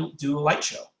opportunity to do a light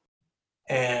show.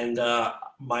 And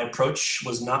my approach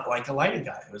was not like a lighting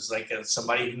guy. It was like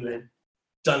somebody who had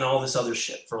done all this other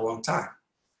shit for a long time.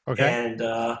 Okay. And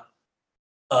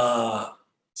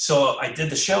so I did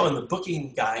the show, and the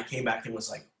booking guy came back and was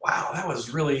like, wow, that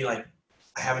was really I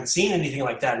haven't seen anything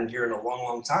like that in here in a long,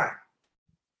 long time.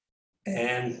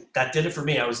 And that did it for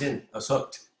me. I was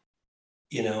hooked,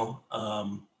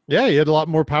 Yeah, you had a lot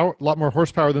more power, a lot more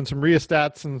horsepower than some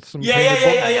rheostats and some.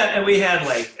 Yeah. And we had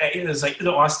it was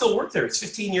I still work there. It's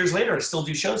 15 years later. I still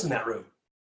do shows in that room.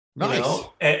 Nice.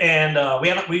 And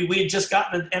we had just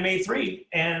gotten an MA3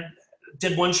 and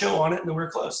did one show on it, and then we were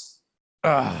closed.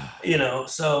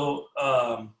 So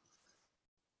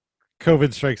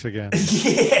COVID strikes again.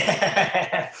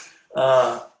 Yeah.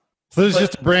 So there's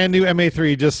just a brand new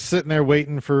MA3 just sitting there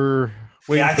waiting for.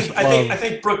 I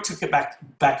think Brooke took it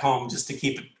back home just to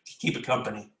keep it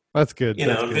company. That's good. Do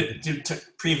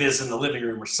previs in the living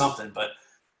room or something. But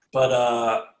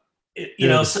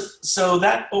so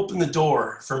that opened the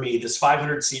door for me, this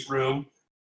 500-seat room,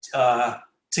 to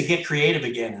get creative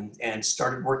again, and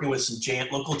started working with some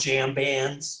local jam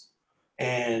bands,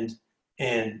 and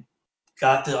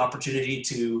got the opportunity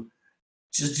to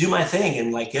just do my thing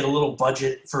and get a little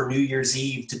budget for New Year's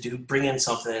Eve to bring in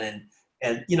something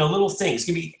and little things.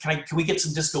 Can we get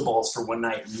some disco balls for one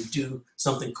night and do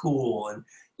something cool, and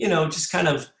just kind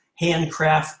of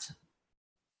handcraft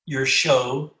your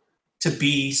show to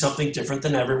be something different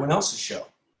than everyone else's show.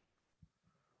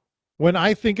 When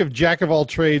I think of jack of all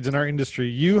trades in our industry,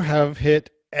 you have hit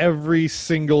every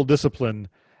single discipline.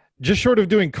 Just short of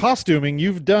doing costuming,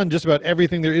 you've done just about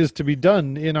everything there is to be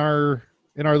done in our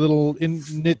little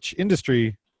niche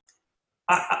industry.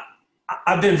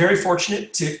 I've been very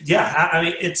fortunate to, I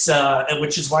mean, it's,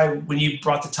 which is why when you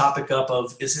brought the topic up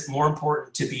of, is it more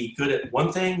important to be good at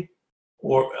one thing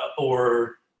or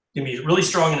to be really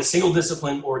strong in a single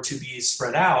discipline or to be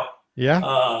spread out? Yeah.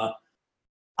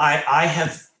 I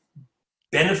have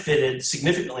benefited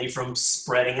significantly from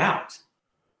spreading out.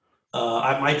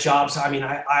 My jobs, I mean,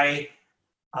 I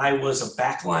was a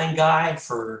backline guy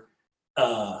for,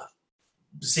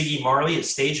 Ziggy Marley, a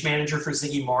stage manager for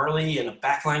Ziggy Marley, and a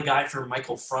backline guy for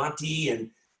Michael Franti, and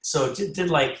so did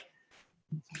like,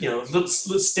 little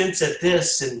stints at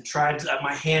this, and tried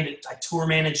my hand at, I tour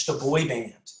managed a boy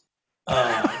band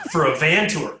for a van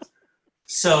tour.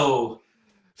 So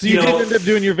you did end up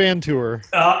doing your van tour.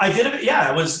 I did it,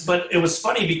 yeah. But it was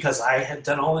funny because I had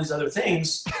done all these other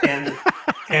things, and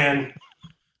and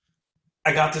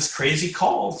I got this crazy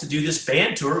call to do this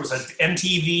band tour. It was an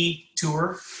MTV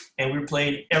tour, and we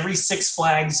played every Six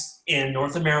Flags in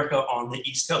North America on the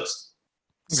East Coast.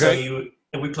 Okay. So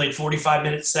we played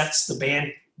 45-minute sets. The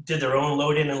band did their own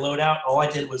load in and load out. All I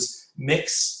did was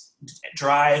mix,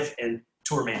 drive, and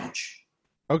tour manage.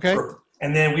 Okay.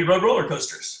 And then we rode roller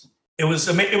coasters. It was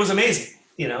amazing.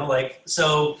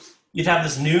 So you'd have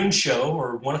this noon show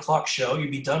or 1 o'clock show. You'd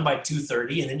be done by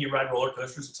 2:30, and then you ride roller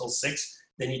coasters until 6.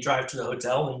 Then you drive to the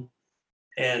hotel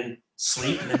and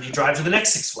sleep, and then you drive to the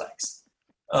next Six Flags.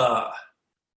 I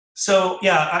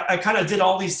kind of did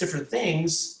all these different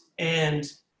things, and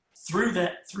through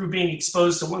being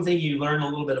exposed to one thing, you learn a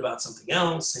little bit about something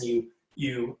else, and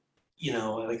you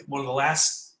like one of the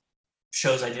last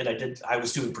shows I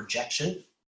was doing projection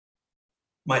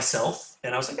myself,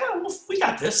 and I was like, oh, well, we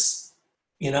got this,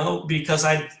 because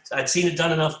I'd seen it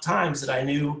done enough times that I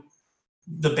knew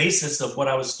the basis of what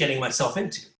I was getting myself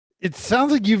into. It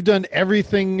sounds like you've done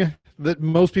everything that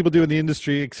most people do in the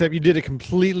industry, except you did it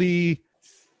completely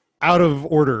out of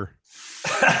order.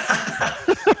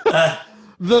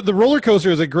 The roller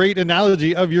coaster is a great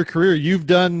analogy of your career. You've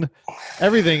done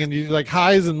everything, and you like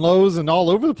highs and lows and all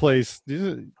over the place.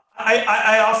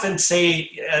 I often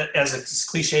say, as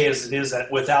cliche as it is,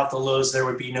 that without the lows, there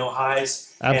would be no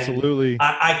highs. Absolutely. And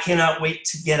I cannot wait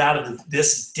to get out of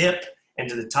this dip and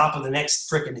to the top of the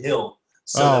next frickin' hill,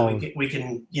 so that we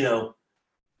can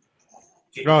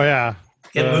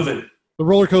get moving. The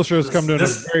roller coaster has come to a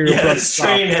very this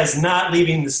train has not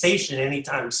leaving the station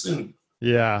anytime soon.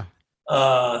 Yeah.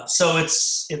 So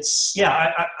it's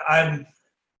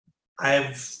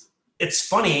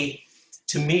funny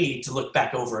to me to look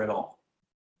back over it all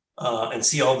and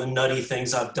see all the nutty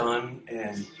things I've done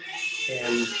and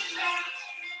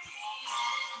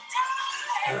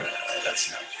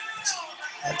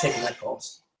I'm taking that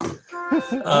calls.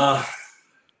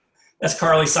 That's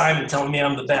Carly Simon telling me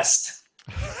I'm the best.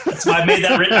 That's why I made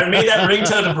that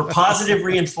ringtone for positive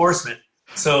reinforcement.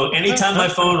 So anytime my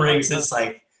phone rings, it's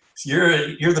like,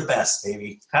 you're the best,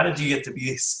 baby. How did you get to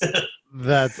be?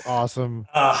 That's awesome.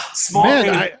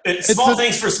 Small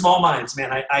things for small minds,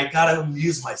 man. I gotta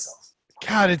amuse myself.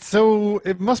 God,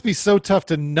 it must be so tough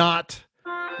to not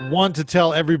want to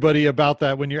tell everybody about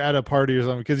that when you're at a party or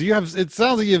something, because it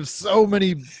sounds like you have so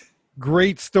many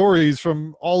great stories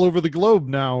from all over the globe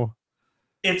now.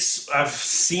 I've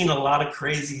seen a lot of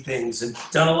crazy things and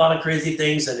done a lot of crazy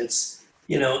things, and it's,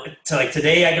 like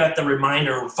today I got the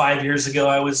reminder 5 years ago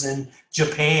I was in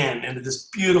Japan and this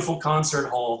beautiful concert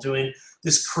hall doing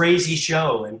this crazy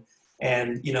show,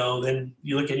 and then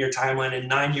you look at your timeline and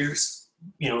 9 years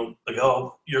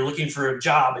ago you're looking for a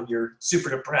job and you're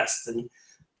super depressed, and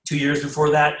 2 years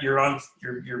before that you're on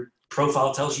your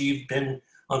profile tells you've been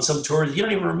on some tour that you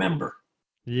don't even remember.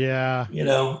 Yeah.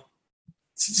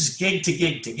 It's just gig to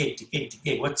gig to gig to gig to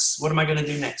gig. What am I going to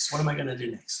do next? What am I going to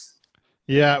do next?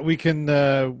 Yeah, we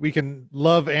can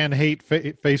love and hate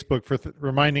Facebook for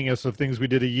reminding us of things we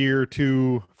did a year,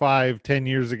 2, 5, 10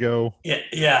 years ago.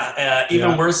 Yeah.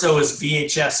 Even worse so is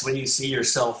VHS when you see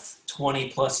yourself 20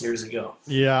 plus years ago.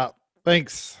 Yeah.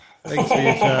 Thanks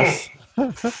VHS.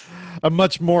 A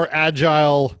much more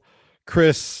agile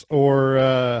Chris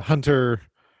or Hunter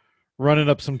running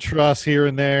up some truss here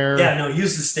and there. Yeah, no,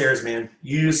 use the stairs, man.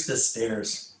 Use the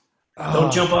stairs.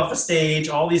 Don't jump off a stage.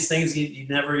 All these things you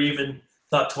never even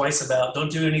thought twice about.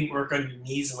 Don't do any work on your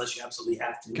knees unless you absolutely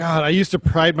have to. God, I used to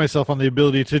pride myself on the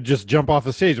ability to just jump off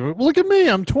a stage. Look at me.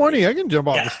 I'm 20. I can jump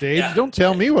off the stage. Yeah. Don't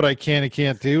tell me what I can and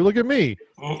can't do. Look at me.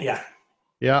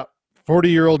 Yeah.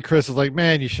 40-year-old Chris is like,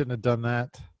 man, you shouldn't have done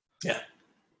that. Yeah.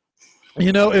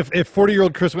 You know, if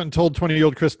 40-year-old Chris went and told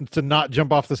 20-year-old Chris to not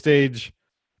jump off the stage,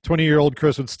 20-year-old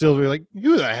Chris would still be like,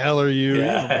 "Who the hell are you? You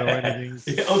don't know Yeah.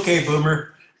 anything." Okay,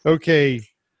 boomer. Okay,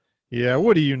 yeah,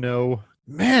 what do you know?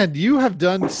 Man, you have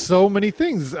done so many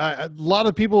things. A lot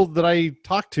of people that I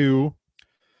talk to,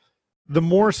 the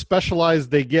more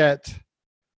specialized they get,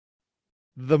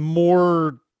 the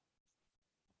more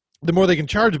they can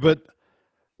charge. But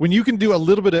when you can do a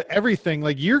little bit of everything,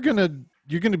 like you're gonna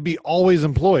be always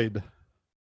employed.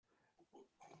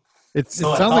 It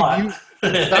So I sounds like thought. you.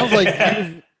 It sounds like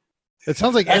you. It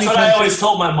sounds like That's what anytime I always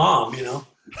told my mom,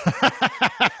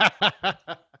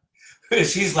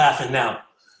 She's laughing now.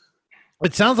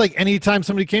 It sounds like anytime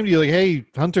somebody came to you like, "Hey,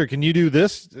 Hunter, can you do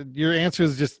this?" Your answer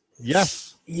is just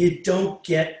yes. You don't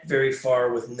get very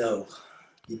far with no.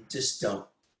 You just don't.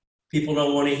 People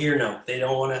don't want to hear no. They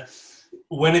don't want to.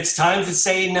 When it's time to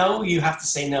say no, you have to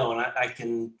say no. And I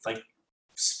can like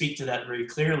speak to that very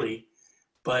clearly,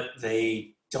 but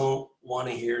they don't want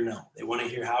to hear no. They want to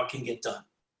hear how it can get done.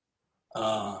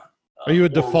 Are you a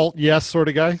default yes sort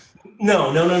of guy? No.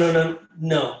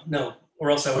 Or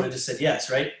else I would have just said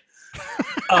yes, right?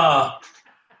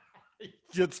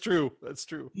 That's true. That's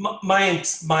true. My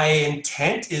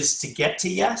intent is to get to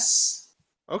yes.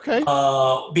 Okay.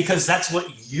 Because that's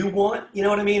what you want. You know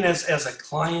what I mean? As a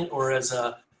client or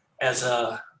ultimately as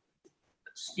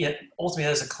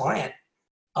a client,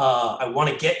 I want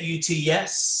to get you to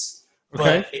yes.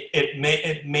 Okay. But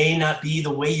it may not be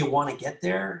the way you want to get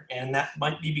there, and that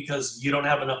might be because you don't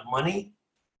have enough money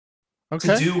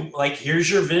to do. Like, here's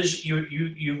your vision.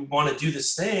 You want to do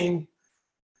this thing,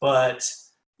 but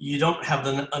you don't have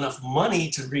enough money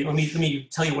to let me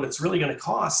tell you what it's really going to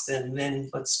cost, and then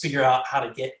let's figure out how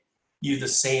to get you the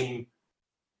same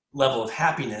level of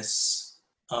happiness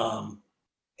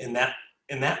in that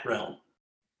realm.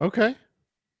 Okay.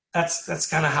 That's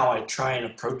kind of how I try and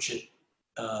approach it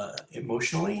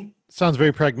emotionally. Sounds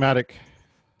very pragmatic.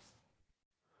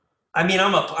 I mean,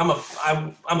 I'm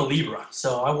a Libra,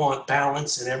 so I want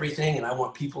balance in everything, and I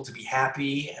want people to be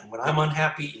happy. And when I'm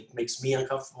unhappy, it makes me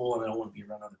uncomfortable, and I don't want to be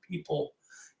around other people.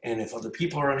 And if other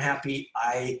people are unhappy,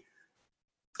 I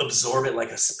absorb it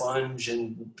like a sponge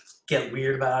and get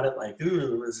weird about it. Like,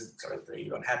 ooh, are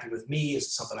you unhappy with me? Is it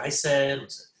something I said?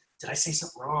 Did I say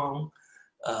something wrong?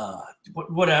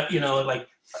 Like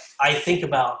I think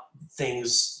about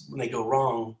things when they go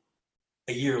wrong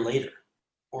a year later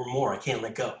or more. I can't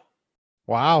let go.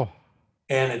 Wow.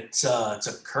 And it's a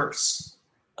curse.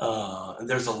 And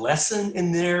there's a lesson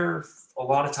in there a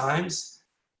lot of times.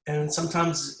 And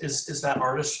sometimes is that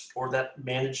artist or that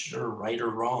manager right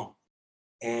or wrong?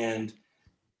 And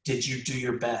did you do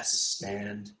your best?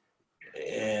 And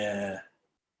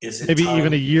is it maybe time?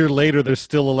 Even a year later, there's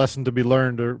still a lesson to be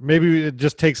learned, or maybe it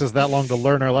just takes us that long to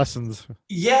learn our lessons.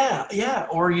 Yeah.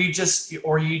 Or you just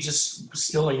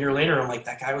still a year later, I'm like,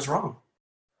 that guy was wrong.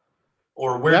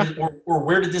 Or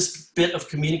where did this bit of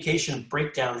communication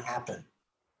breakdown happen?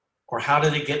 Or how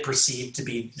did it get perceived to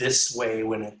be this way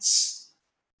when it's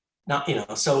not,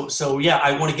 so yeah,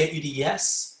 I want to get you to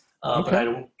yes, but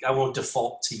I won't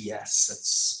default to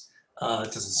yes.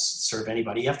 It doesn't serve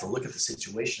anybody. You have to look at the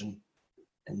situation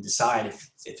and decide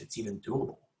if it's even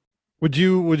doable. Would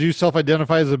you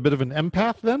self-identify as a bit of an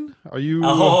empath then? Are you?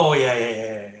 Oh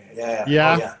yeah.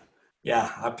 Yeah. Oh,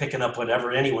 yeah. I'm picking up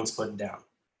whatever anyone's putting down.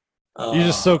 You're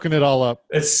just soaking it all up.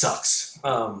 It sucks.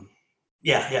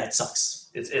 Yeah, it sucks.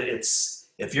 It's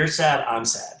if you're sad, I'm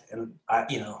sad, and a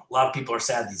lot of people are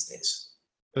sad these days.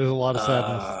 There's a lot of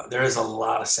sadness. There is a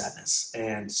lot of sadness,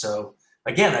 and so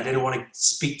again, I didn't want to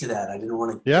speak to that. I didn't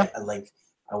want to. Yeah.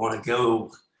 I want to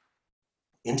go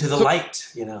into the light,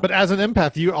 But as an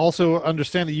empath, you also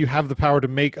understand that you have the power to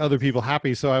make other people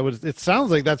happy. So it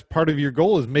sounds like that's part of your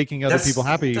goal, is making other people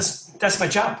happy. That's my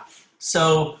job.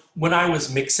 So when I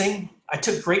was mixing, I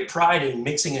took great pride in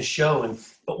mixing a show.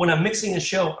 But when I'm mixing a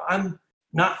show, I'm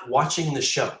not watching the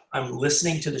show. I'm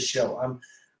listening to the show.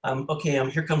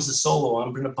 Here comes the solo.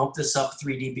 I'm going to bump this up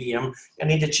 3 dB. I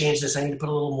need to change this. I need to put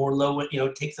a little more low,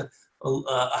 take the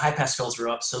high pass filter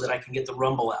up so that I can get the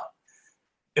rumble out.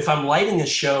 If I'm lighting a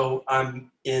show, I'm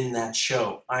in that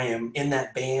show. I am in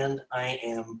that band. I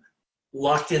am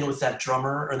locked in with that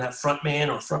drummer or that front man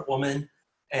or front woman.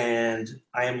 And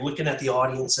I am looking at the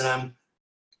audience, and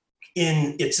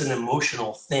it's an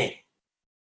emotional thing,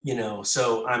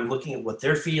 so I'm looking at what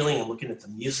they're feeling. I'm looking at the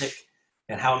music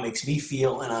and how it makes me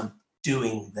feel, and I'm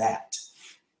doing that.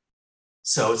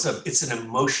 So it's an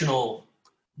emotional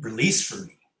release for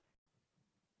me.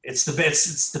 It's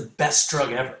the best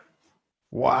drug ever.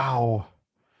 Wow.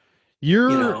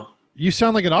 You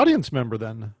sound like an audience member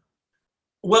then.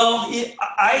 Well, okay.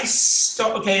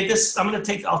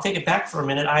 I'll take it back for a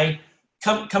minute.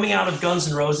 Coming out of Guns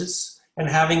N' Roses and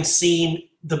having seen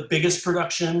the biggest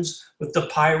productions with the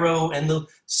pyro and the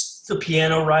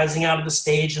piano rising out of the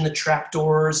stage and the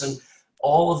trapdoors and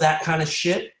all of that kind of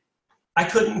shit, I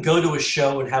couldn't go to a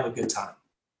show and have a good time.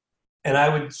 And I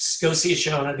would go see a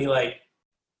show and I'd be like,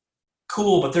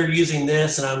 cool, but they're using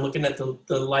this, and I'm looking at the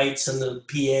lights and the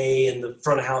PA and the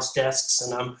front of house desks,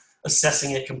 and I'm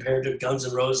assessing it compared to Guns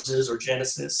N' Roses or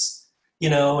Genesis,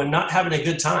 and not having a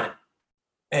good time.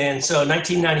 And so in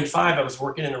 1995, I was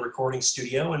working in a recording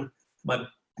studio, and my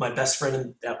best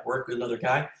friend at work, another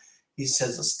guy, he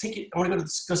says, let's take it. I want to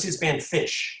go see this band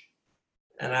Fish.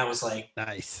 And I was like,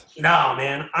 nice. No,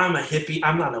 man, I'm a hippie.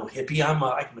 I'm not no hippie. I'm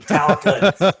like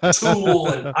Metallica and Tool,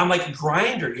 and I'm like a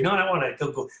grinder, and I want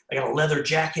to go. I got a leather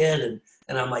jacket,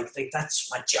 and I'm like, that's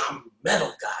my job,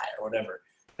 metal guy or whatever.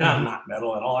 And I'm not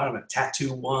metal at all. I'm a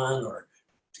tattoo one, or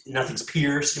nothing's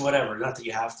pierced or whatever. Not that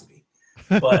you have to be.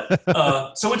 But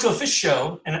so I went to a Fish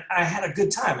show, and I had a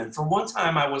good time. And for one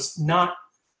time, I was not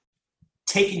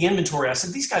taking inventory. I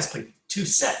said, these guys played 2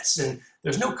 sets, and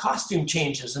there's no costume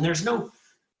changes, and there's no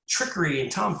trickery and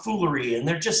tomfoolery, and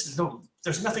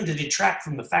there's nothing to detract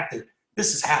from the fact that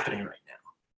this is happening right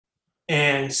now.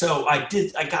 And so I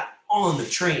got on the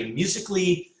train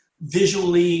musically,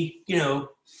 visually,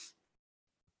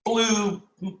 blew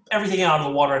everything out of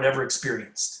the water I'd ever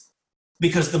experienced,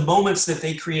 because the moments that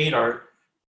they create are,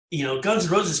 Guns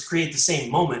N' Roses create the same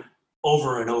moment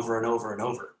over and over and over and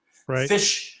over. Right.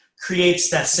 Fish creates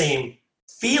that same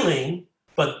feeling,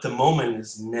 but the moment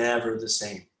is never the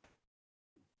same.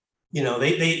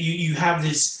 You have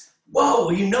this, whoa,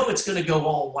 it's going to go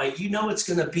all white. It's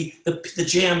going to be, the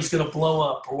jam's going to blow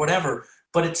up or whatever,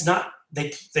 but it's not.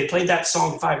 They played that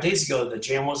song 5 days ago. The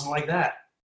jam wasn't like that.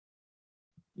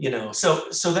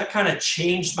 So that kind of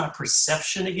changed my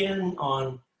perception again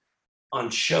on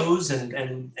shows,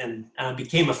 and I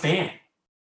became a fan.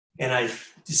 And I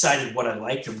decided what I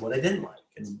liked and what I didn't like,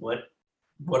 and what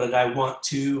did I want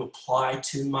to apply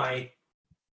to my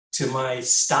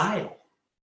style.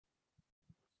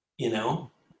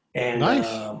 And nice.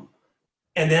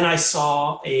 And then I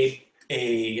saw a.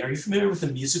 Are you familiar with the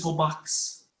Musical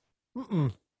Box?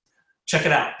 Mm-mm. Check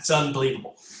it out; it's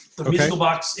unbelievable. The Musical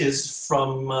Box is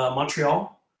from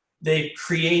Montreal. They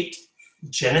create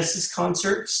Genesis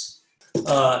concerts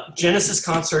from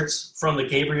the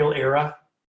Gabriel era.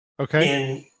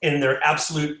 Okay. In their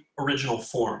absolute original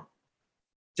form,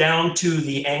 down to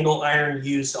the angle iron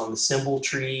used on the cymbal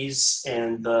trees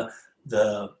and the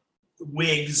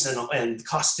wigs and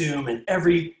costume and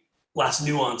every last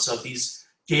nuance of these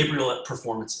Gabriel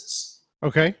performances.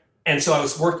 Okay. And so I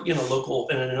was working in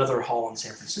another hall in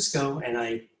San Francisco,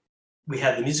 and we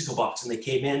had the Musical Box, and they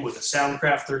came in with a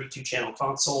Soundcraft 32-channel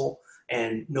console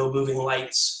and no moving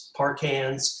lights, par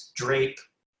cans, drape,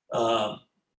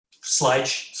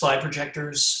 slide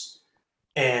projectors,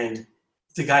 and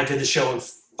the guy did the show in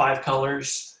 5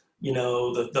 colors.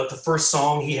 The first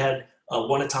song he had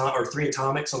 3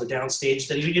 atomics on the downstage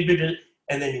that he did,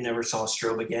 and then you never saw a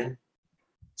strobe again.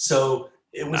 So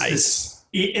it was nice.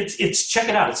 It's check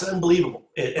it out. It's unbelievable.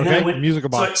 And then I went Musical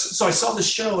Box. So I saw the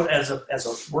show as a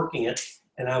working it,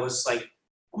 and I was like,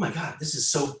 oh my God, this is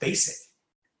so basic,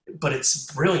 but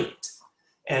it's brilliant.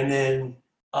 And then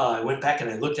I went back and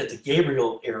I looked at the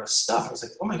Gabriel era stuff. I was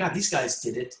like, oh my God, these guys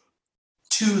did it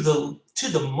to the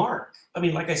mark. I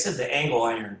mean, like I said, the angle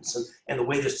irons and the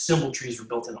way the cymbal trees were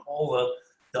built and all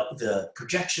the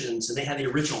projections, and they had the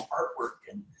original artwork,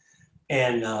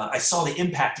 and I saw the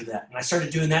impact of that, and I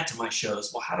started doing that to my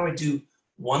shows. Well, how do I do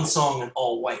one song in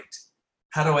all white?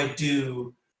 How do I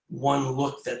do one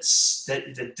look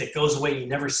that goes away, you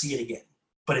never see it again,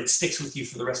 but it sticks with you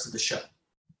for the rest of the show?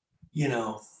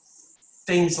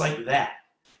 Things like that,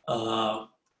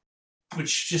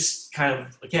 which just kind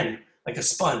of, again, like a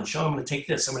sponge. Oh, I'm going to take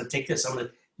this. I'm going to take this. I'm going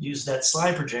to use that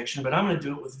slide projection, but I'm going to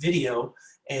do it with video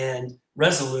and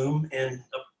Resolume, and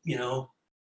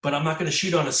but I'm not going to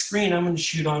shoot on a screen. I'm going to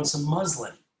shoot on some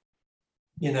muslin,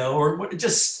 or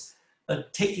just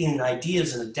taking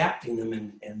ideas and adapting them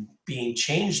and being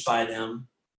changed by them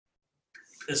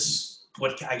is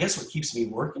what keeps me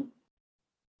working,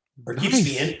 or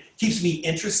nice. keeps me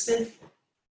interested.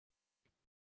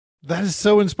 That is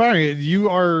so inspiring.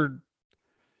 You're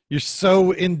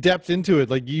so in depth into it.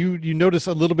 Like you notice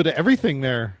a little bit of everything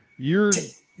there.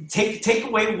 Take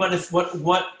away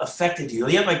what affected you.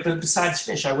 Yeah, like besides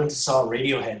Fish, I went to saw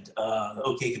Radiohead, the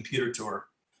OK Computer tour,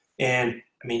 and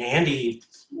I mean Andy,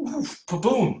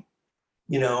 boom,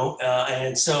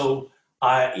 and so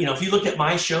if you look at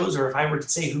my shows, or if I were to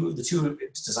say who the 2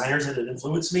 designers that had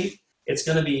influenced me, it's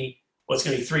going to be it's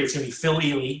going to be 3. It's going to be Phil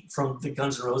Ely from the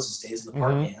Guns N' Roses days and the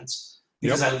Park Hands,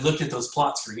 because I looked at those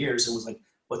plots for years and was like,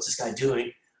 what's this guy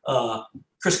doing?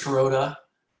 Chris Kuroda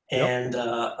and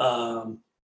oh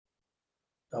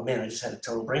man, I just had a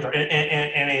total brain fart. And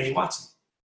Andy Watson.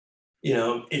 You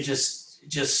know, it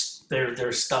just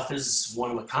their stuff is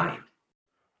one of a kind.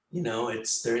 You know,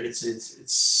 it's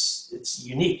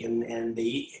unique, and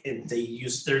they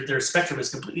use their spectrum is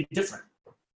completely different.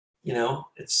 You know,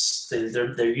 it's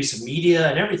their use of media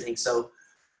and everything. So,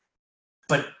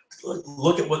 but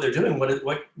look at what they're doing.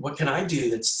 What can I do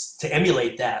that's to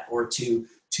emulate that, or to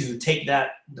take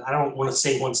that? I don't want to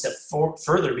say one step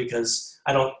further, because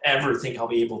I don't ever think I'll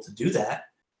be able to do that.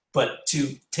 But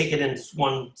to take it in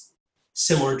one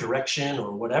similar direction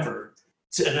or whatever,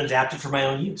 and adapt it for my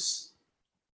own use.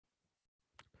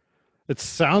 It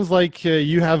sounds like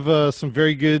you have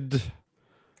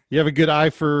you have a good eye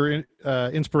for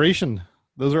inspiration.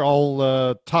 Those are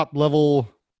all top level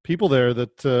people there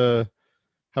that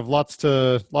have lots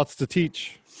to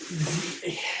teach.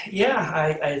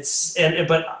 Yeah,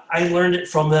 but I learned it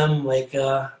from them, like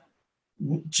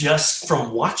just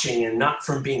from watching and not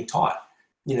from being taught.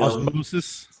 You know,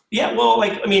 osmosis. Yeah, well,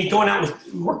 like, I mean, going out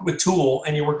work with Tool,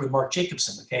 and you work with Mark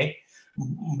Jacobson, okay?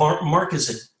 Mark is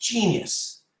a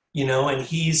genius, you know, and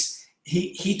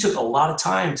he took a lot of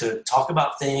time to talk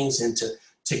about things and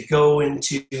to go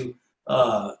into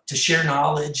to share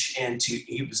knowledge, and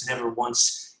he was never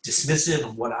once dismissive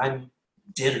of what I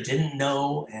did or didn't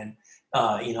know. And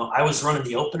you know, I was running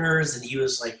the openers, and he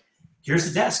was like, "Here's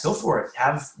the desk, go for it.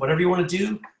 Have whatever you want to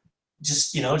do.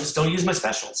 Just don't use my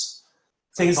specials."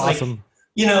 Things awesome. Like,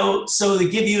 you know, so they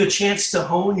give you a chance to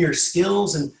hone your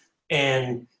skills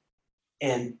and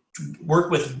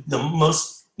work with the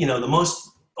most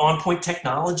on point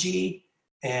technology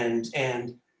and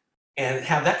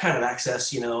have that kind of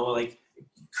access. You know, like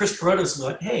Chris Kuroda's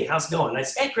like, "Hey, how's it going?"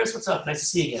 Hey, Chris, what's up? Nice to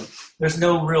see you again. There's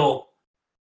no real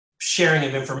sharing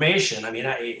of information. I mean,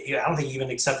 I don't think he even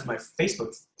accepted my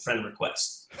Facebook friend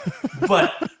request,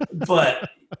 but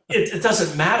it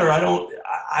doesn't matter.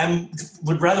 I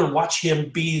would rather watch him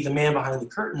be the man behind the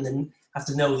curtain than have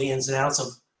to know the ins and outs of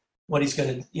what he's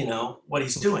going to, what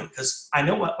he's doing. Because I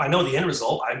know the end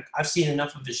result. I've seen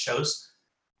enough of his shows.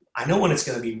 I know when it's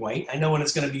going to be white. I know when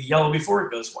it's going to be yellow before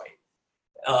it goes white.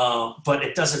 But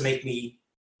it doesn't make me,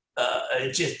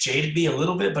 it just jaded me a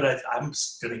little bit, but I'm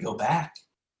going to go back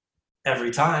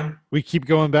every time. We keep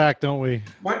going back, don't we?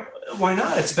 Why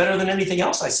not? It's better than anything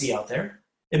else I see out there.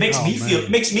 It makes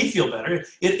me feel better.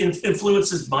 It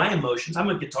influences my emotions. I'm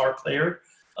a guitar player.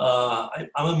 I'm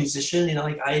a musician. You know,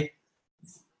 like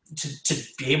to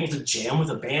be able to jam with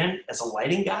a band as a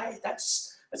lighting guy.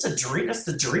 That's a dream. That's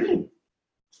the dream.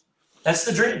 That's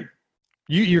the dream.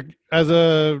 You're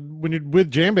when you're with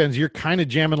jam bands, you're kind of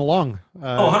jamming along.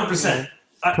 100%.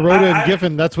 Kuroda and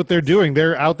Giffen, that's what they're doing.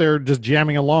 They're out there just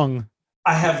jamming along.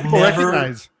 I have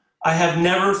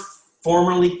never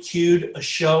formally cued a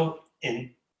show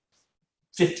in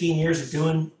 15 years of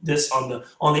doing this on the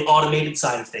automated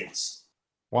side of things.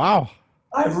 Wow.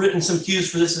 I've written some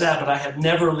cues for this and that, but I have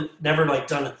never like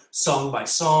done a song by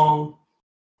song.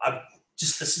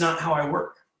 That's not how I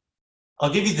work.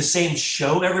 I'll give you the same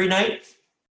show every night,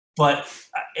 but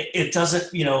it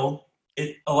doesn't, a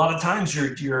lot of times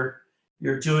you're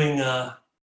doing a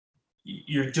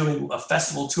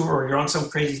festival tour, or you're on some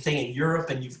crazy thing in Europe,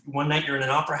 and one night you're in an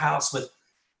opera house with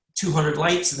 200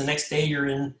 lights, and the next day you're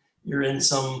in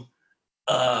some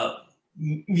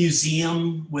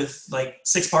museum with like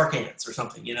 6 park hands or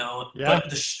something, Yeah. But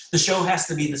the show has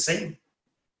to be the same.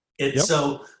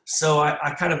 So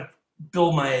I kind of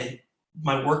build my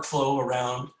workflow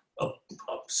around a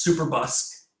super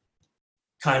busk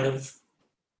kind of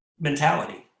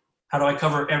mentality. How do I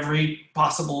cover every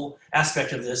possible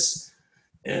aspect of this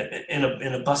in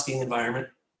a busking environment?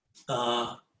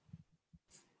 And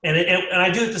I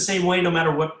do it the same way no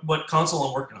matter what console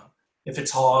I'm working on. If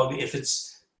it's Hog, if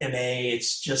it's MA,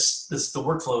 it's just the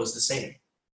workflow is the same.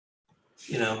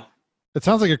 It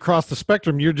sounds like across the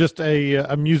spectrum, you're just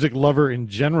a music lover in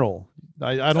general.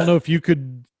 I don't know if you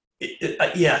could.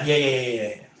 Yeah.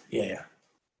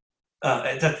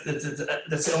 That's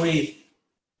the only.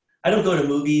 I don't go to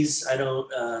movies. I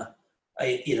don't.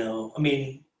 I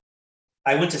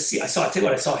went to see. I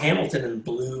saw Hamilton and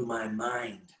blew my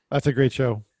mind. That's a great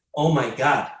show. Oh my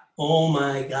god!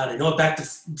 I know it back to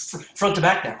front to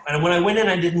back now. And when I went in,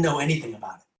 I didn't know anything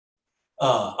about it,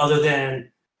 other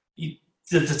than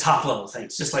the top level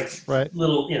things, just like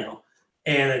little,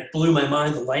 And it blew my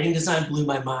mind. The lighting design blew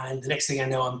my mind. The next thing I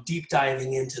know, I'm deep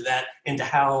diving into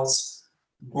Hal's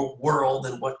world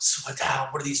and what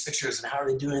are these fixtures and how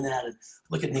are they doing that, and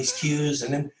look at these cues,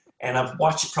 and and I've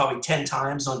watched it probably 10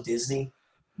 times on Disney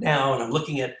now, and I'm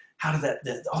looking at how did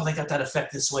they got that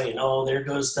effect this way, and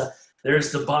there's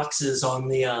the boxes on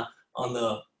the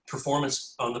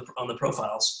performance on the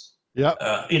profiles. Yeah.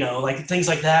 Like things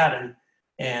like that,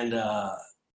 and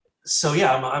so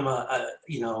yeah, I'm a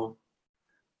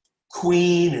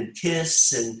Queen and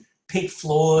Kiss and Pink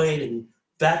Floyd, and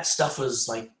that stuff was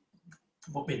like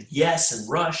Yes and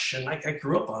Rush, and I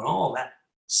grew up on all that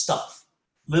stuff.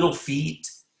 Little Feat.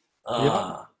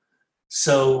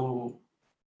 So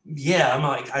yeah,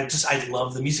 I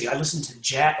love the music. I listen to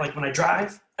jazz. Like when I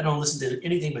drive, I don't listen to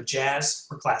anything but jazz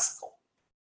or classical.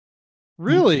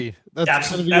 Really? That's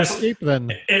Absolutely, kind of your escape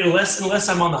then. Unless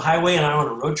I'm on the highway and I'm on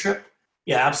a road trip.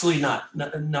 Yeah, absolutely not.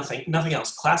 Nothing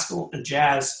else. Classical and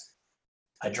jazz.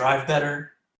 I drive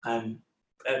better. I'm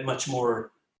much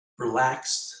more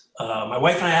relaxed. My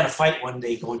wife and I had a fight one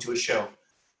day going to a show.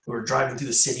 We were driving through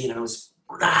the city, and I was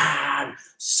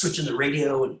switching the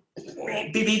radio and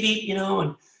beep beep beep,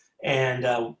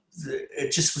 and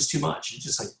it just was too much. It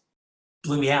just like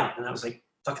blew me out, and I was like,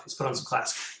 "Fuck it, let's put on some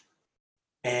classical."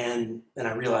 And then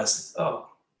I realized,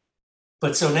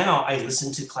 but so now I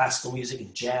listen to classical music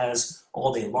and jazz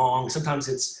all day long. Sometimes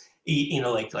it's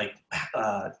like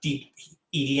deep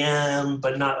EDM,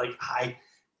 but not like high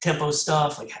tempo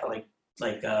stuff, like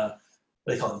what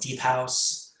they call it, deep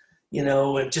house.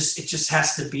 It just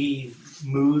has to be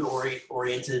mood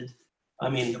oriented. I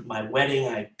mean, my wedding,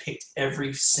 I picked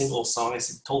every single song. I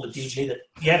told the DJ that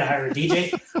you had to hire a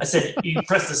DJ. I said, you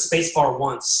press the space bar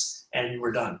once and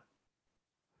we're done.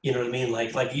 You know what I mean?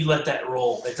 Like you let that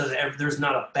roll. It doesn't. There's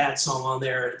not a bad song on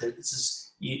there. It's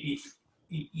just here's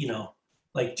your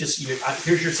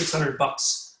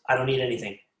 $600. I don't need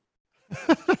anything.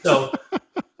 So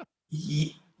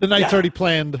the night's already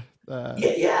planned.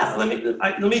 Yeah. Let me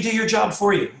do your job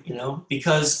for you.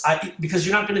 Because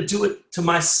you're not going to do it to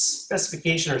my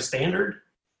specification or standard.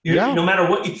 No matter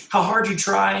how hard you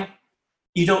try,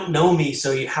 you don't know me.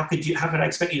 So how could I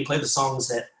expect you to play the songs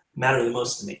that matter the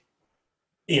most to me?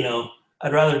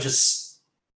 I'd rather just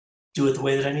do it the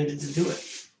way that I needed to do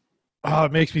it. Oh,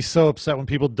 it makes me so upset when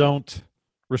people don't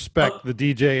respect the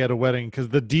DJ at a wedding, because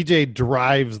the DJ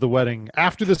drives the wedding.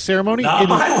 After the ceremony, not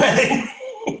my wedding.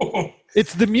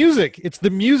 It's the music. It's the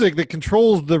music that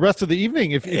controls the rest of the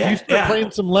evening. If you start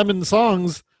playing some Lemon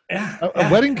songs, a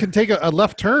wedding can take a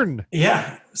left turn.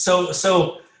 Yeah.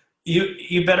 So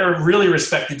you better really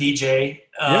respect the DJ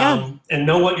and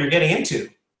know what you're getting into.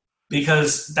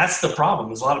 Because that's the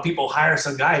problem. Is a lot of people hire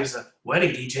some guy who's a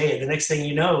wedding DJ, and the next thing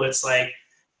you know, it's like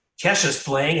Kesha's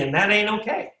playing, and that ain't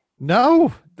okay.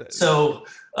 No. So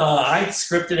I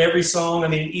scripted every song. I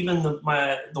mean, even the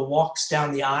walks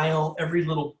down the aisle, every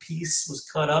little piece was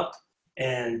cut up,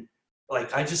 and like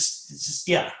it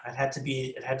had to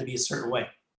be a certain way.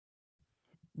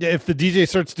 Yeah, if the DJ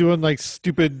starts doing like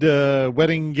stupid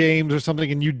wedding games or something,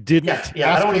 and you didn't,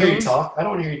 I don't want to hear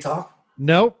you talk.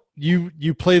 Nope.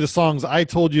 You play the songs I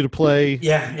told you to play.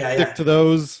 Stick to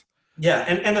those. Yeah,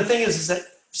 and the thing is that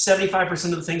 75%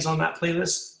 of the things on that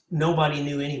playlist nobody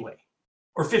knew anyway,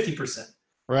 or 50%.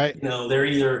 Right. They're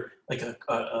either like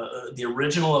the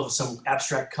original of some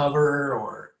abstract cover,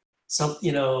 or some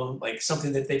like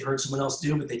something that they've heard someone else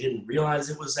do, but they didn't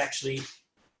realize it was actually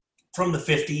from the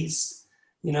 50s.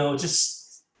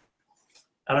 Just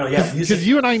I don't know. Yeah, because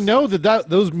you and I know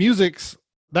that music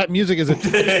is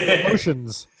a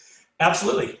emotions.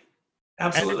 Absolutely.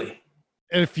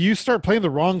 And if you start playing the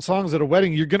wrong songs at a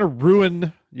wedding, you're going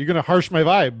to harsh my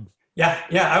vibe. Yeah.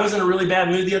 I was in a really bad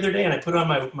mood the other day, and I put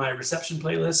on my reception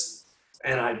playlist,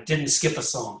 and I didn't skip a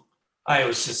song. I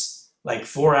was just like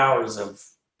 4 hours of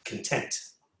content.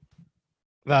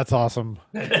 That's awesome.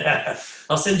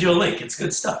 I'll send you a link. It's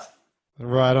good stuff.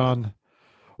 Right on.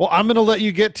 Well, I'm going to let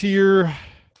you get to your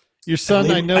son.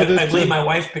 I believe my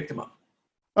wife picked him up.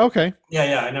 Okay.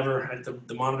 Yeah.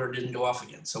 The monitor didn't go off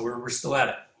again, so we're still at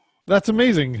it. That's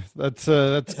amazing. If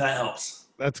that helps.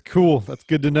 That's cool. That's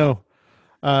good to know.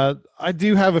 I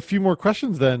do have a few more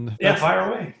questions then. Yeah, fire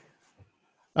away.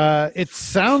 It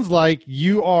sounds like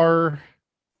you are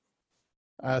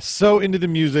so into the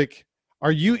music.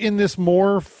 Are you in this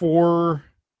more for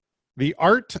the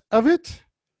art of it,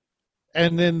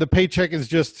 and then the paycheck is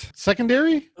just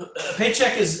secondary?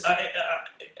 Paycheck is,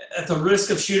 at the risk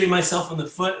of shooting myself in the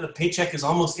foot, the paycheck is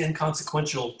almost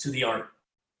inconsequential to the art.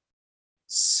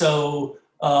 So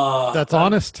that's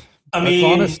honest.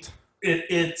 Honest.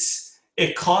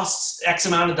 It costs X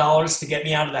amount of dollars to get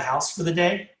me out of the house for the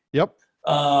day. Yep.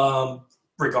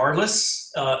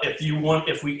 Regardless,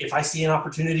 if I see an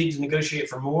opportunity to negotiate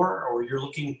for more, or you're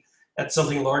looking at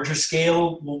something larger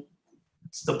scale,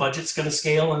 the budget's going to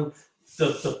scale, and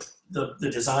the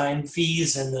design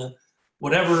fees and the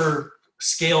whatever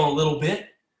scale a little bit,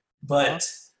 but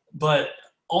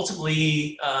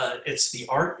ultimately it's the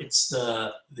art, it's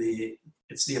the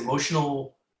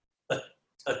emotional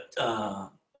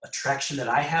attraction that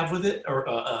I have with it,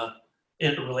 or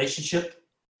in a relationship.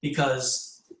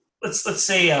 Because let's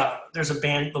say there's a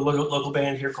band, the local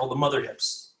band here called the Mother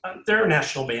Hips. They're a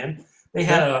national band. They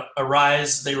had a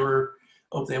rise. They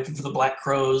opened for the Black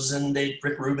Crowes, and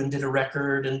Rick Rubin did a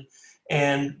record,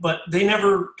 but they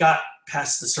never got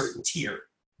past the certain tier.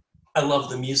 I love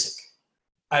the music.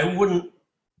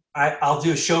 I'll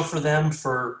do a show for them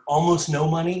for almost no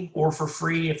money or for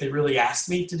free if they really asked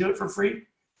me to do it for free,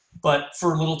 but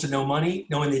for little to no money,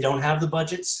 knowing they don't have the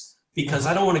budgets, because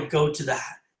I don't want to go to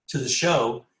the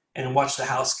show and watch the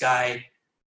house guy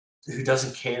who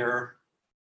doesn't care,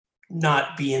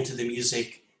 not be into the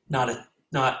music, not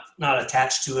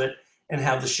attached to it, and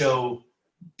have the show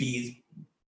be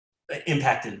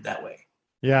impacted that way.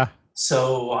 Yeah.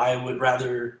 So I would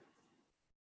rather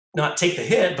not take the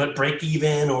hit, but break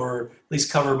even, or at least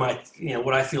cover my,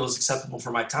 what I feel is acceptable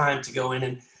for my time to go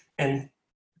in and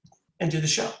do the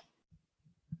show.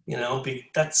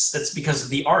 That's because of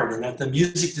the art, and that the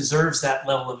music deserves that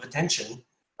level of attention.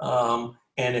 And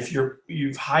if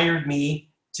you've hired me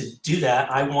to do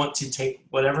that, I want to take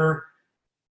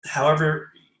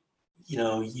however,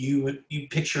 you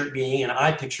picture it being and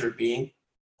I picture it being.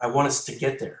 I want us to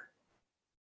get there.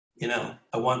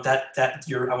 I want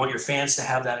I want your fans to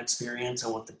have that experience. I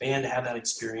want the band to have that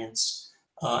experience.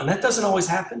 And that doesn't always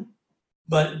happen,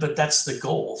 but that's the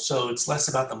goal. So it's less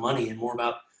about the money and more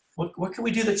about what can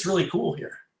we do that's really cool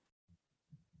here?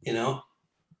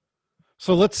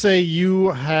 So let's say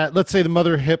the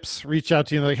Mother Hips reach out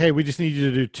to you and like, hey, we just need you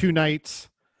to do 2 nights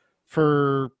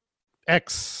for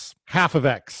X, half of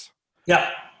X.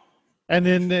 Yeah. And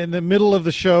then in the middle of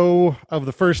the show of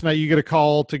the first night, you get a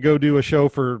call to go do a show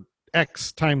for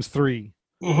X times 3.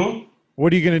 Mm-hmm.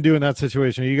 What are you going to do in that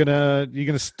situation? Are you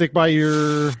gonna stick by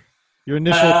your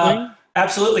initial thing?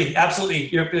 Absolutely.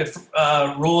 Your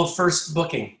rule of first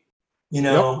booking.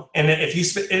 Yep. And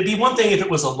it'd be one thing if it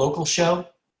was a local show,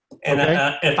 and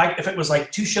okay. If it was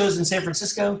like 2 shows in San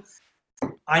Francisco,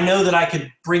 I know that I could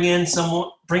bring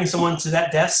someone to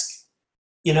that desk,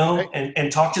 okay. and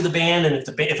talk to the band. And if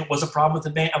it was a problem with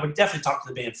the band, I would definitely talk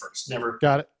to the band first. Never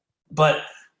got it. But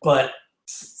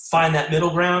find that middle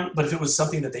ground. But if it was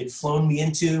something that they'd flown me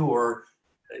into, or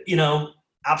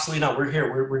absolutely not. We're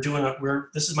here. We're doing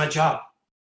this is my job,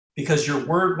 because your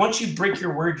word. Once you break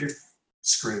your word, you're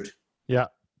screwed. Yeah.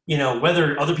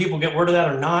 Whether other people get word of that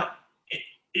or not,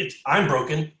 I'm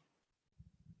broken.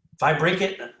 If I break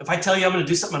it, if I tell you I'm going to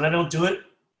do something and I don't do it,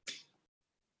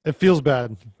 it feels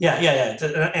bad. Yeah.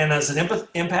 And as an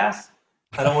empath,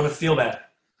 I don't want to feel bad.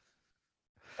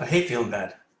 I hate feeling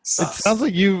bad. It sounds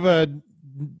like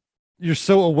you're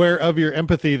so aware of your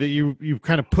empathy that you've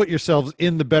kind of put yourselves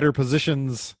in the better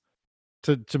positions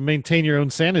to maintain your own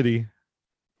sanity.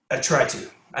 I try to.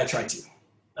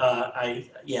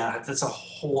 That's a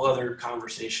whole other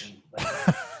conversation.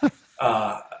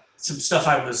 Some stuff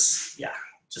I'll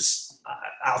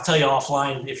tell you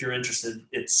offline if you're interested.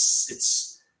 It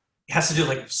has to do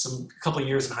like a couple of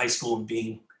years in high school and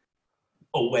being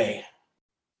away.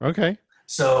 Okay.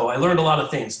 So I learned a lot of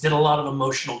things, did a lot of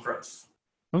emotional growth.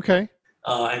 Okay.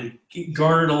 And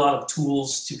garnered a lot of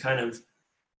tools to kind of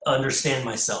understand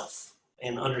myself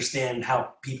and understand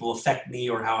how people affect me,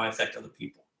 or how I affect other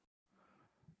people,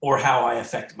 or how I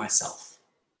affect myself.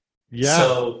 Yeah.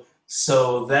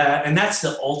 So that's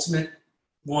the ultimate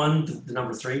one, the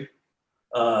number 3,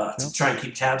 to try and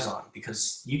keep tabs on,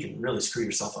 because you can really screw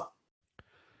yourself up.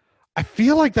 I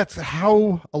feel like that's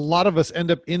how a lot of us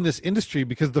end up in this industry,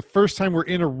 because the first time we're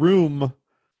in a room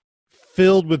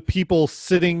filled with people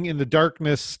sitting in the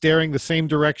darkness, staring the same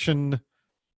direction,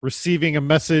 receiving a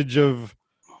message of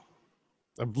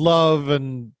love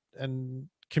and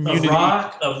community, of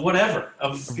rock, of whatever,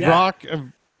 of rock,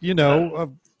 of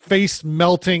face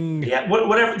melting. Yeah,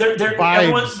 whatever.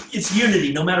 It's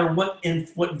unity, no matter what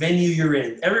venue you're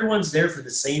in. Everyone's there for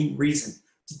the same reason,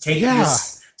 to take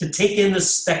in the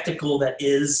spectacle that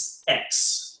is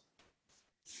X.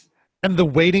 And the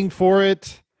waiting for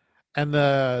it, and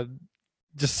the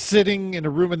just sitting in a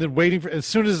room and then waiting for, as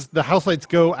soon as the house lights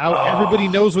go out, everybody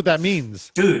knows what that means.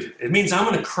 Dude, it means I'm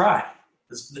going to cry.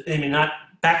 I mean, not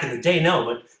back in the day, no,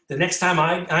 but the next time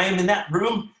I am in that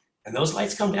room and those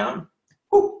lights come down,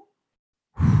 whoo.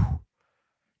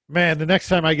 Man, the next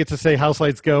time I get to say house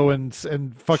lights go and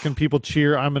fucking people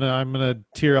cheer, I'm gonna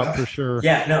tear up for sure.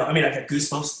 Yeah, no, I mean, I got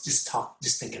goosebumps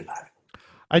just thinking about it.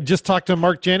 I just talked to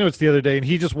Mark Janowitz the other day, and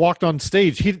he just walked on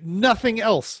stage. Nothing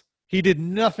else. He did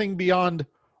nothing beyond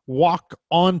walk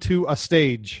onto a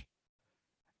stage.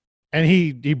 And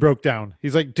he broke down.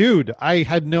 He's like, dude, I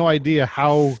had no idea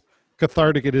how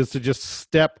cathartic it is to just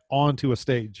step onto a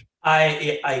stage.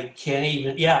 I can't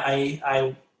even. Yeah,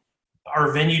 I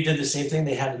our venue did the same thing.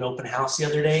 They had an open house the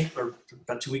other day, or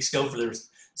about 2 weeks ago, for their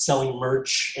selling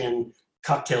merch and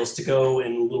cocktails to go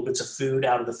and little bits of food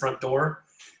out of the front door.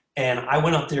 And I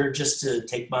went up there just to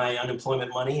take my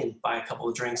unemployment money and buy a couple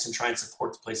of drinks and try and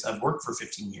support the place I've worked for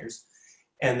 15 years.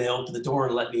 And they opened the door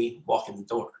and let me walk in the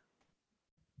door.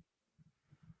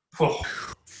 Whoa.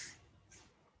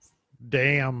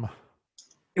 Damn.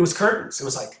 It was curtains. It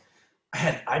was like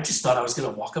I just thought I was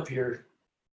gonna walk up here,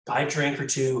 buy a drink or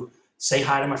two, say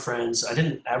hi to my friends. I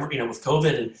didn't ever, with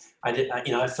COVID, and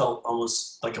I felt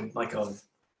almost like a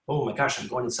oh my gosh, I'm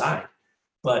going inside.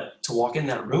 But to walk in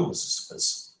that room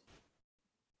was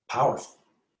powerful.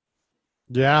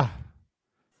 Yeah.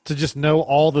 To just know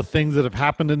all the things that have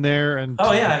happened in there. And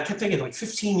oh yeah, I kept thinking like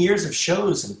 15 years of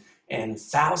shows and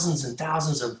thousands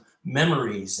of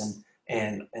memories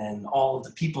and all of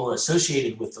the people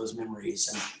associated with those memories.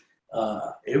 And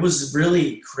it was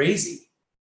really crazy.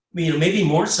 I mean, maybe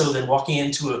more so than walking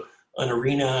into an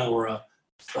arena or a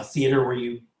theater where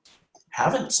you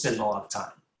haven't spent a lot of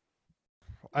time.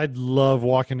 I'd love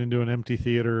walking into an empty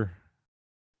theater.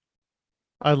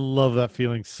 I love that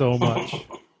feeling so much.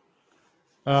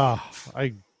 Yeah,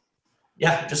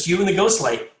 just you and the ghost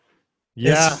light.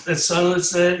 Yeah, it's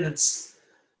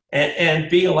and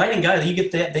being a lighting guy, you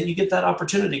get that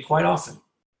opportunity quite often.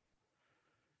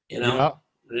 Yeah.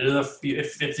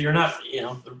 If you're not,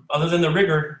 other than the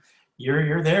rigor,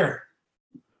 you're there.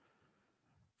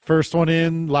 First one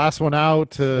in, last one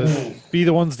out, to be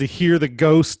the ones to hear the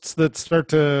ghosts that start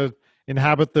to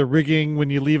inhabit the rigging when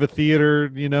you leave a theater.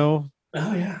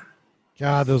 Oh yeah.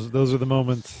 God, those are the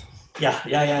moments. Yeah.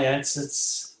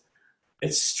 It's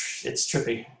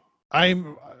trippy.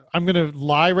 I'm gonna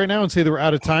lie right now and say that we're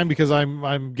out of time because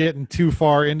I'm getting too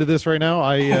far into this right now.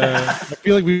 I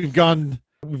feel like we've gone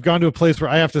to a place where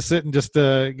I have to sit and just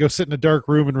go sit in a dark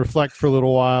room and reflect for a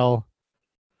little while.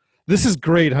 This is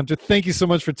great, Hunter. Thank you so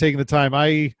much for taking the time.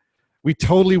 We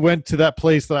totally went to that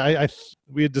place that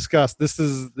we had discussed. This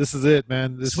is it,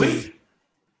 man. Sweet.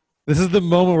 This is the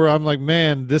moment where I'm like,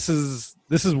 man, this is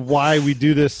why we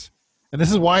do this, and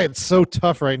this is why it's so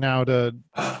tough right now to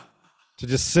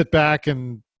just sit back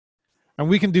and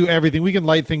we can do everything. We can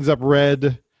light things up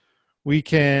red. We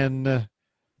can,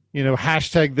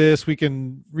 hashtag this. We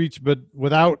can reach, but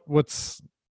without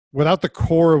the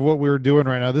core of what we're doing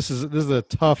right now, this is a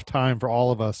tough time for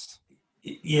all of us.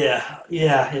 Yeah.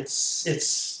 It's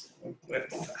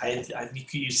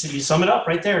you sum it up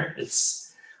right there.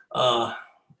 It's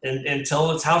and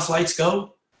until its house lights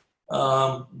go,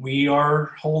 we are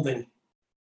holding.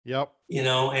 Yep.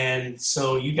 And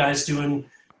so you guys doing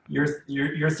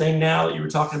your thing now that you were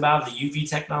talking about, the UV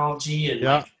technology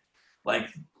and like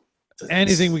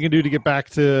anything we can do to get back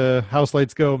to house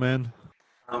lights go, man.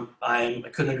 I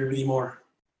couldn't agree with you more.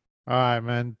 All right,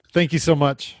 man. Thank you so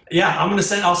much. Yeah,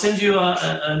 I'll send you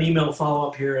an email follow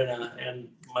up here and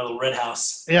my little red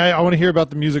house. Yeah, I want to hear about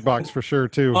the music box for sure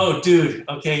too. Oh, dude.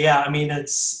 Okay, yeah. I mean,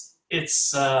 it's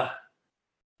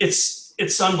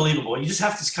unbelievable. You just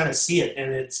have to kind of see it,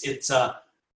 and it's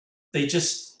they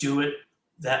just do it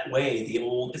that way.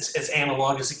 It's as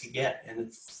analog as it could get,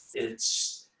 and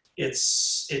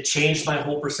it changed my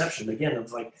whole perception again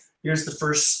of like, here's the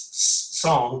first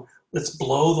song. Let's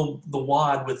blow the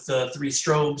wad with the 3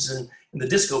 strobes and the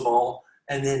disco ball,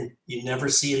 and then you never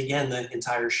see it again the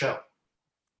entire show.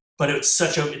 But it was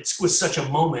such a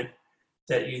moment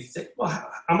that you think, well,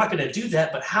 I'm not going to do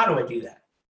that, but how do I do that?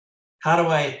 How do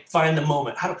I find the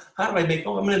moment? How do I make?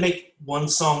 Oh, I'm going to make one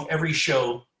song every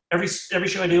show. Every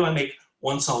show I do, I make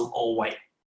one song all white,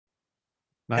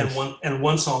 nice. and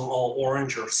one song all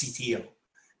orange or CTO.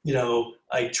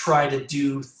 I try to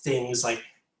do things like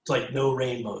no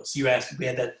rainbows. You asked, we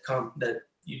had that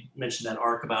you mentioned that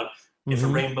arc about if a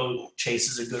rainbow chase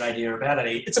is a good idea or a bad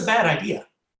idea. It's a bad idea.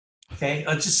 Okay,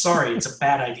 it's a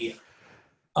bad idea.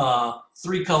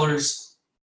 3 colors,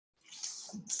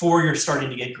 4, you're starting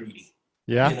to get greedy.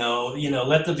 Yeah.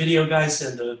 Let the video guys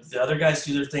and the other guys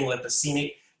do their thing. Let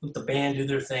the band do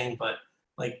their thing, but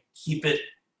like keep it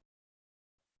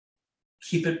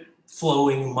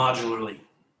flowing modularly.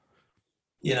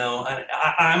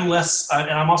 I'm less, and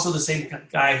I'm also the same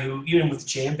guy who, even with the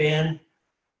jam band,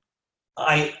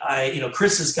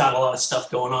 Chris has got a lot of stuff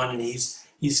going on, and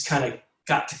he's kind of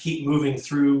got to keep moving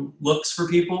through looks for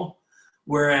people.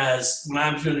 Whereas when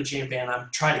I'm doing a jam band, I'm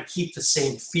trying to keep the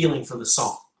same feeling for the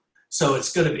song. So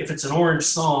if it's an orange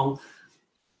song,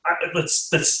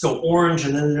 let's go orange,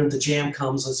 and then the jam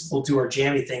comes. We'll do our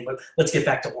jammy thing, but let's get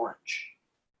back to orange.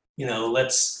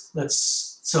 Those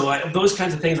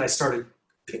kinds of things I started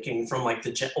picking from like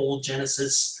the old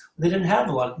Genesis. They didn't have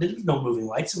they didn't have no moving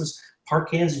lights. It was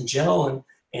park cans and gel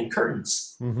and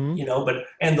curtains, but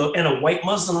and a white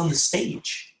muslin on the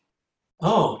stage.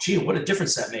 Oh, gee, what a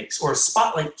difference that makes. Or a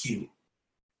spotlight cue.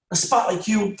 A spotlight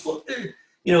cue,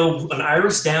 an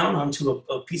iris down onto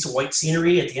a piece of white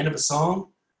scenery at the end of a song.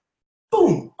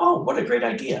 Boom. Oh, what a great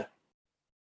idea.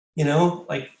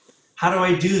 Like, how do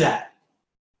I do that?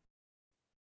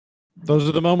 Those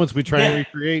are the moments we try and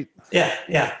recreate.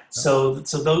 Yeah. So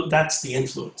that's the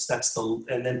influence.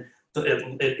 And then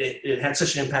it had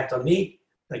such an impact on me.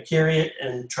 I carry it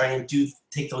and try and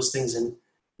take those things and,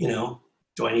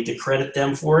 do I need to credit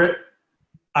them for it?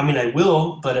 I mean, I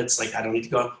will, but it's like, I don't need to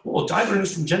go, well, Diver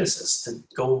is from Genesis to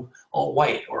go all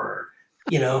white or,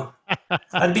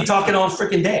 I'd be talking all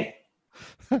freaking day,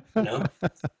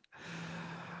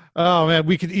 Oh man,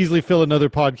 we could easily fill another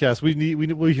podcast.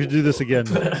 We should do this again.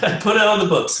 Put it on the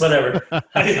books, whatever.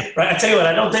 I tell you what,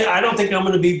 I don't think I'm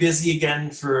going to be busy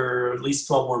again for at least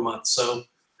 12 more months. So,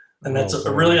 and that's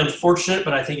really unfortunate,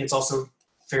 but I think it's also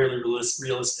fairly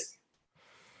realistic.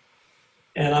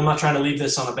 And I'm not trying to leave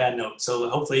this on a bad note. So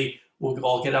hopefully we'll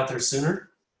all get out there sooner.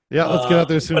 Yeah, let's get out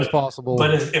there as soon as possible.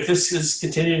 But if this is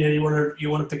continuing and you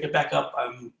want to pick it back up,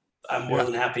 I'm more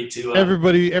than happy to.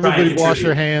 Everybody wash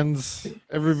your hands.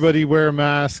 Everybody wear a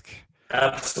mask.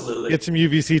 Absolutely. Get some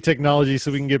UVC technology so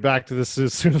we can get back to this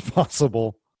as soon as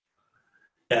possible.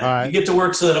 Yeah, all right. You get to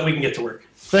work so that we can get to work.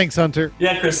 Thanks, Hunter.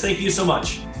 Yeah, Chris, thank you so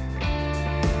much.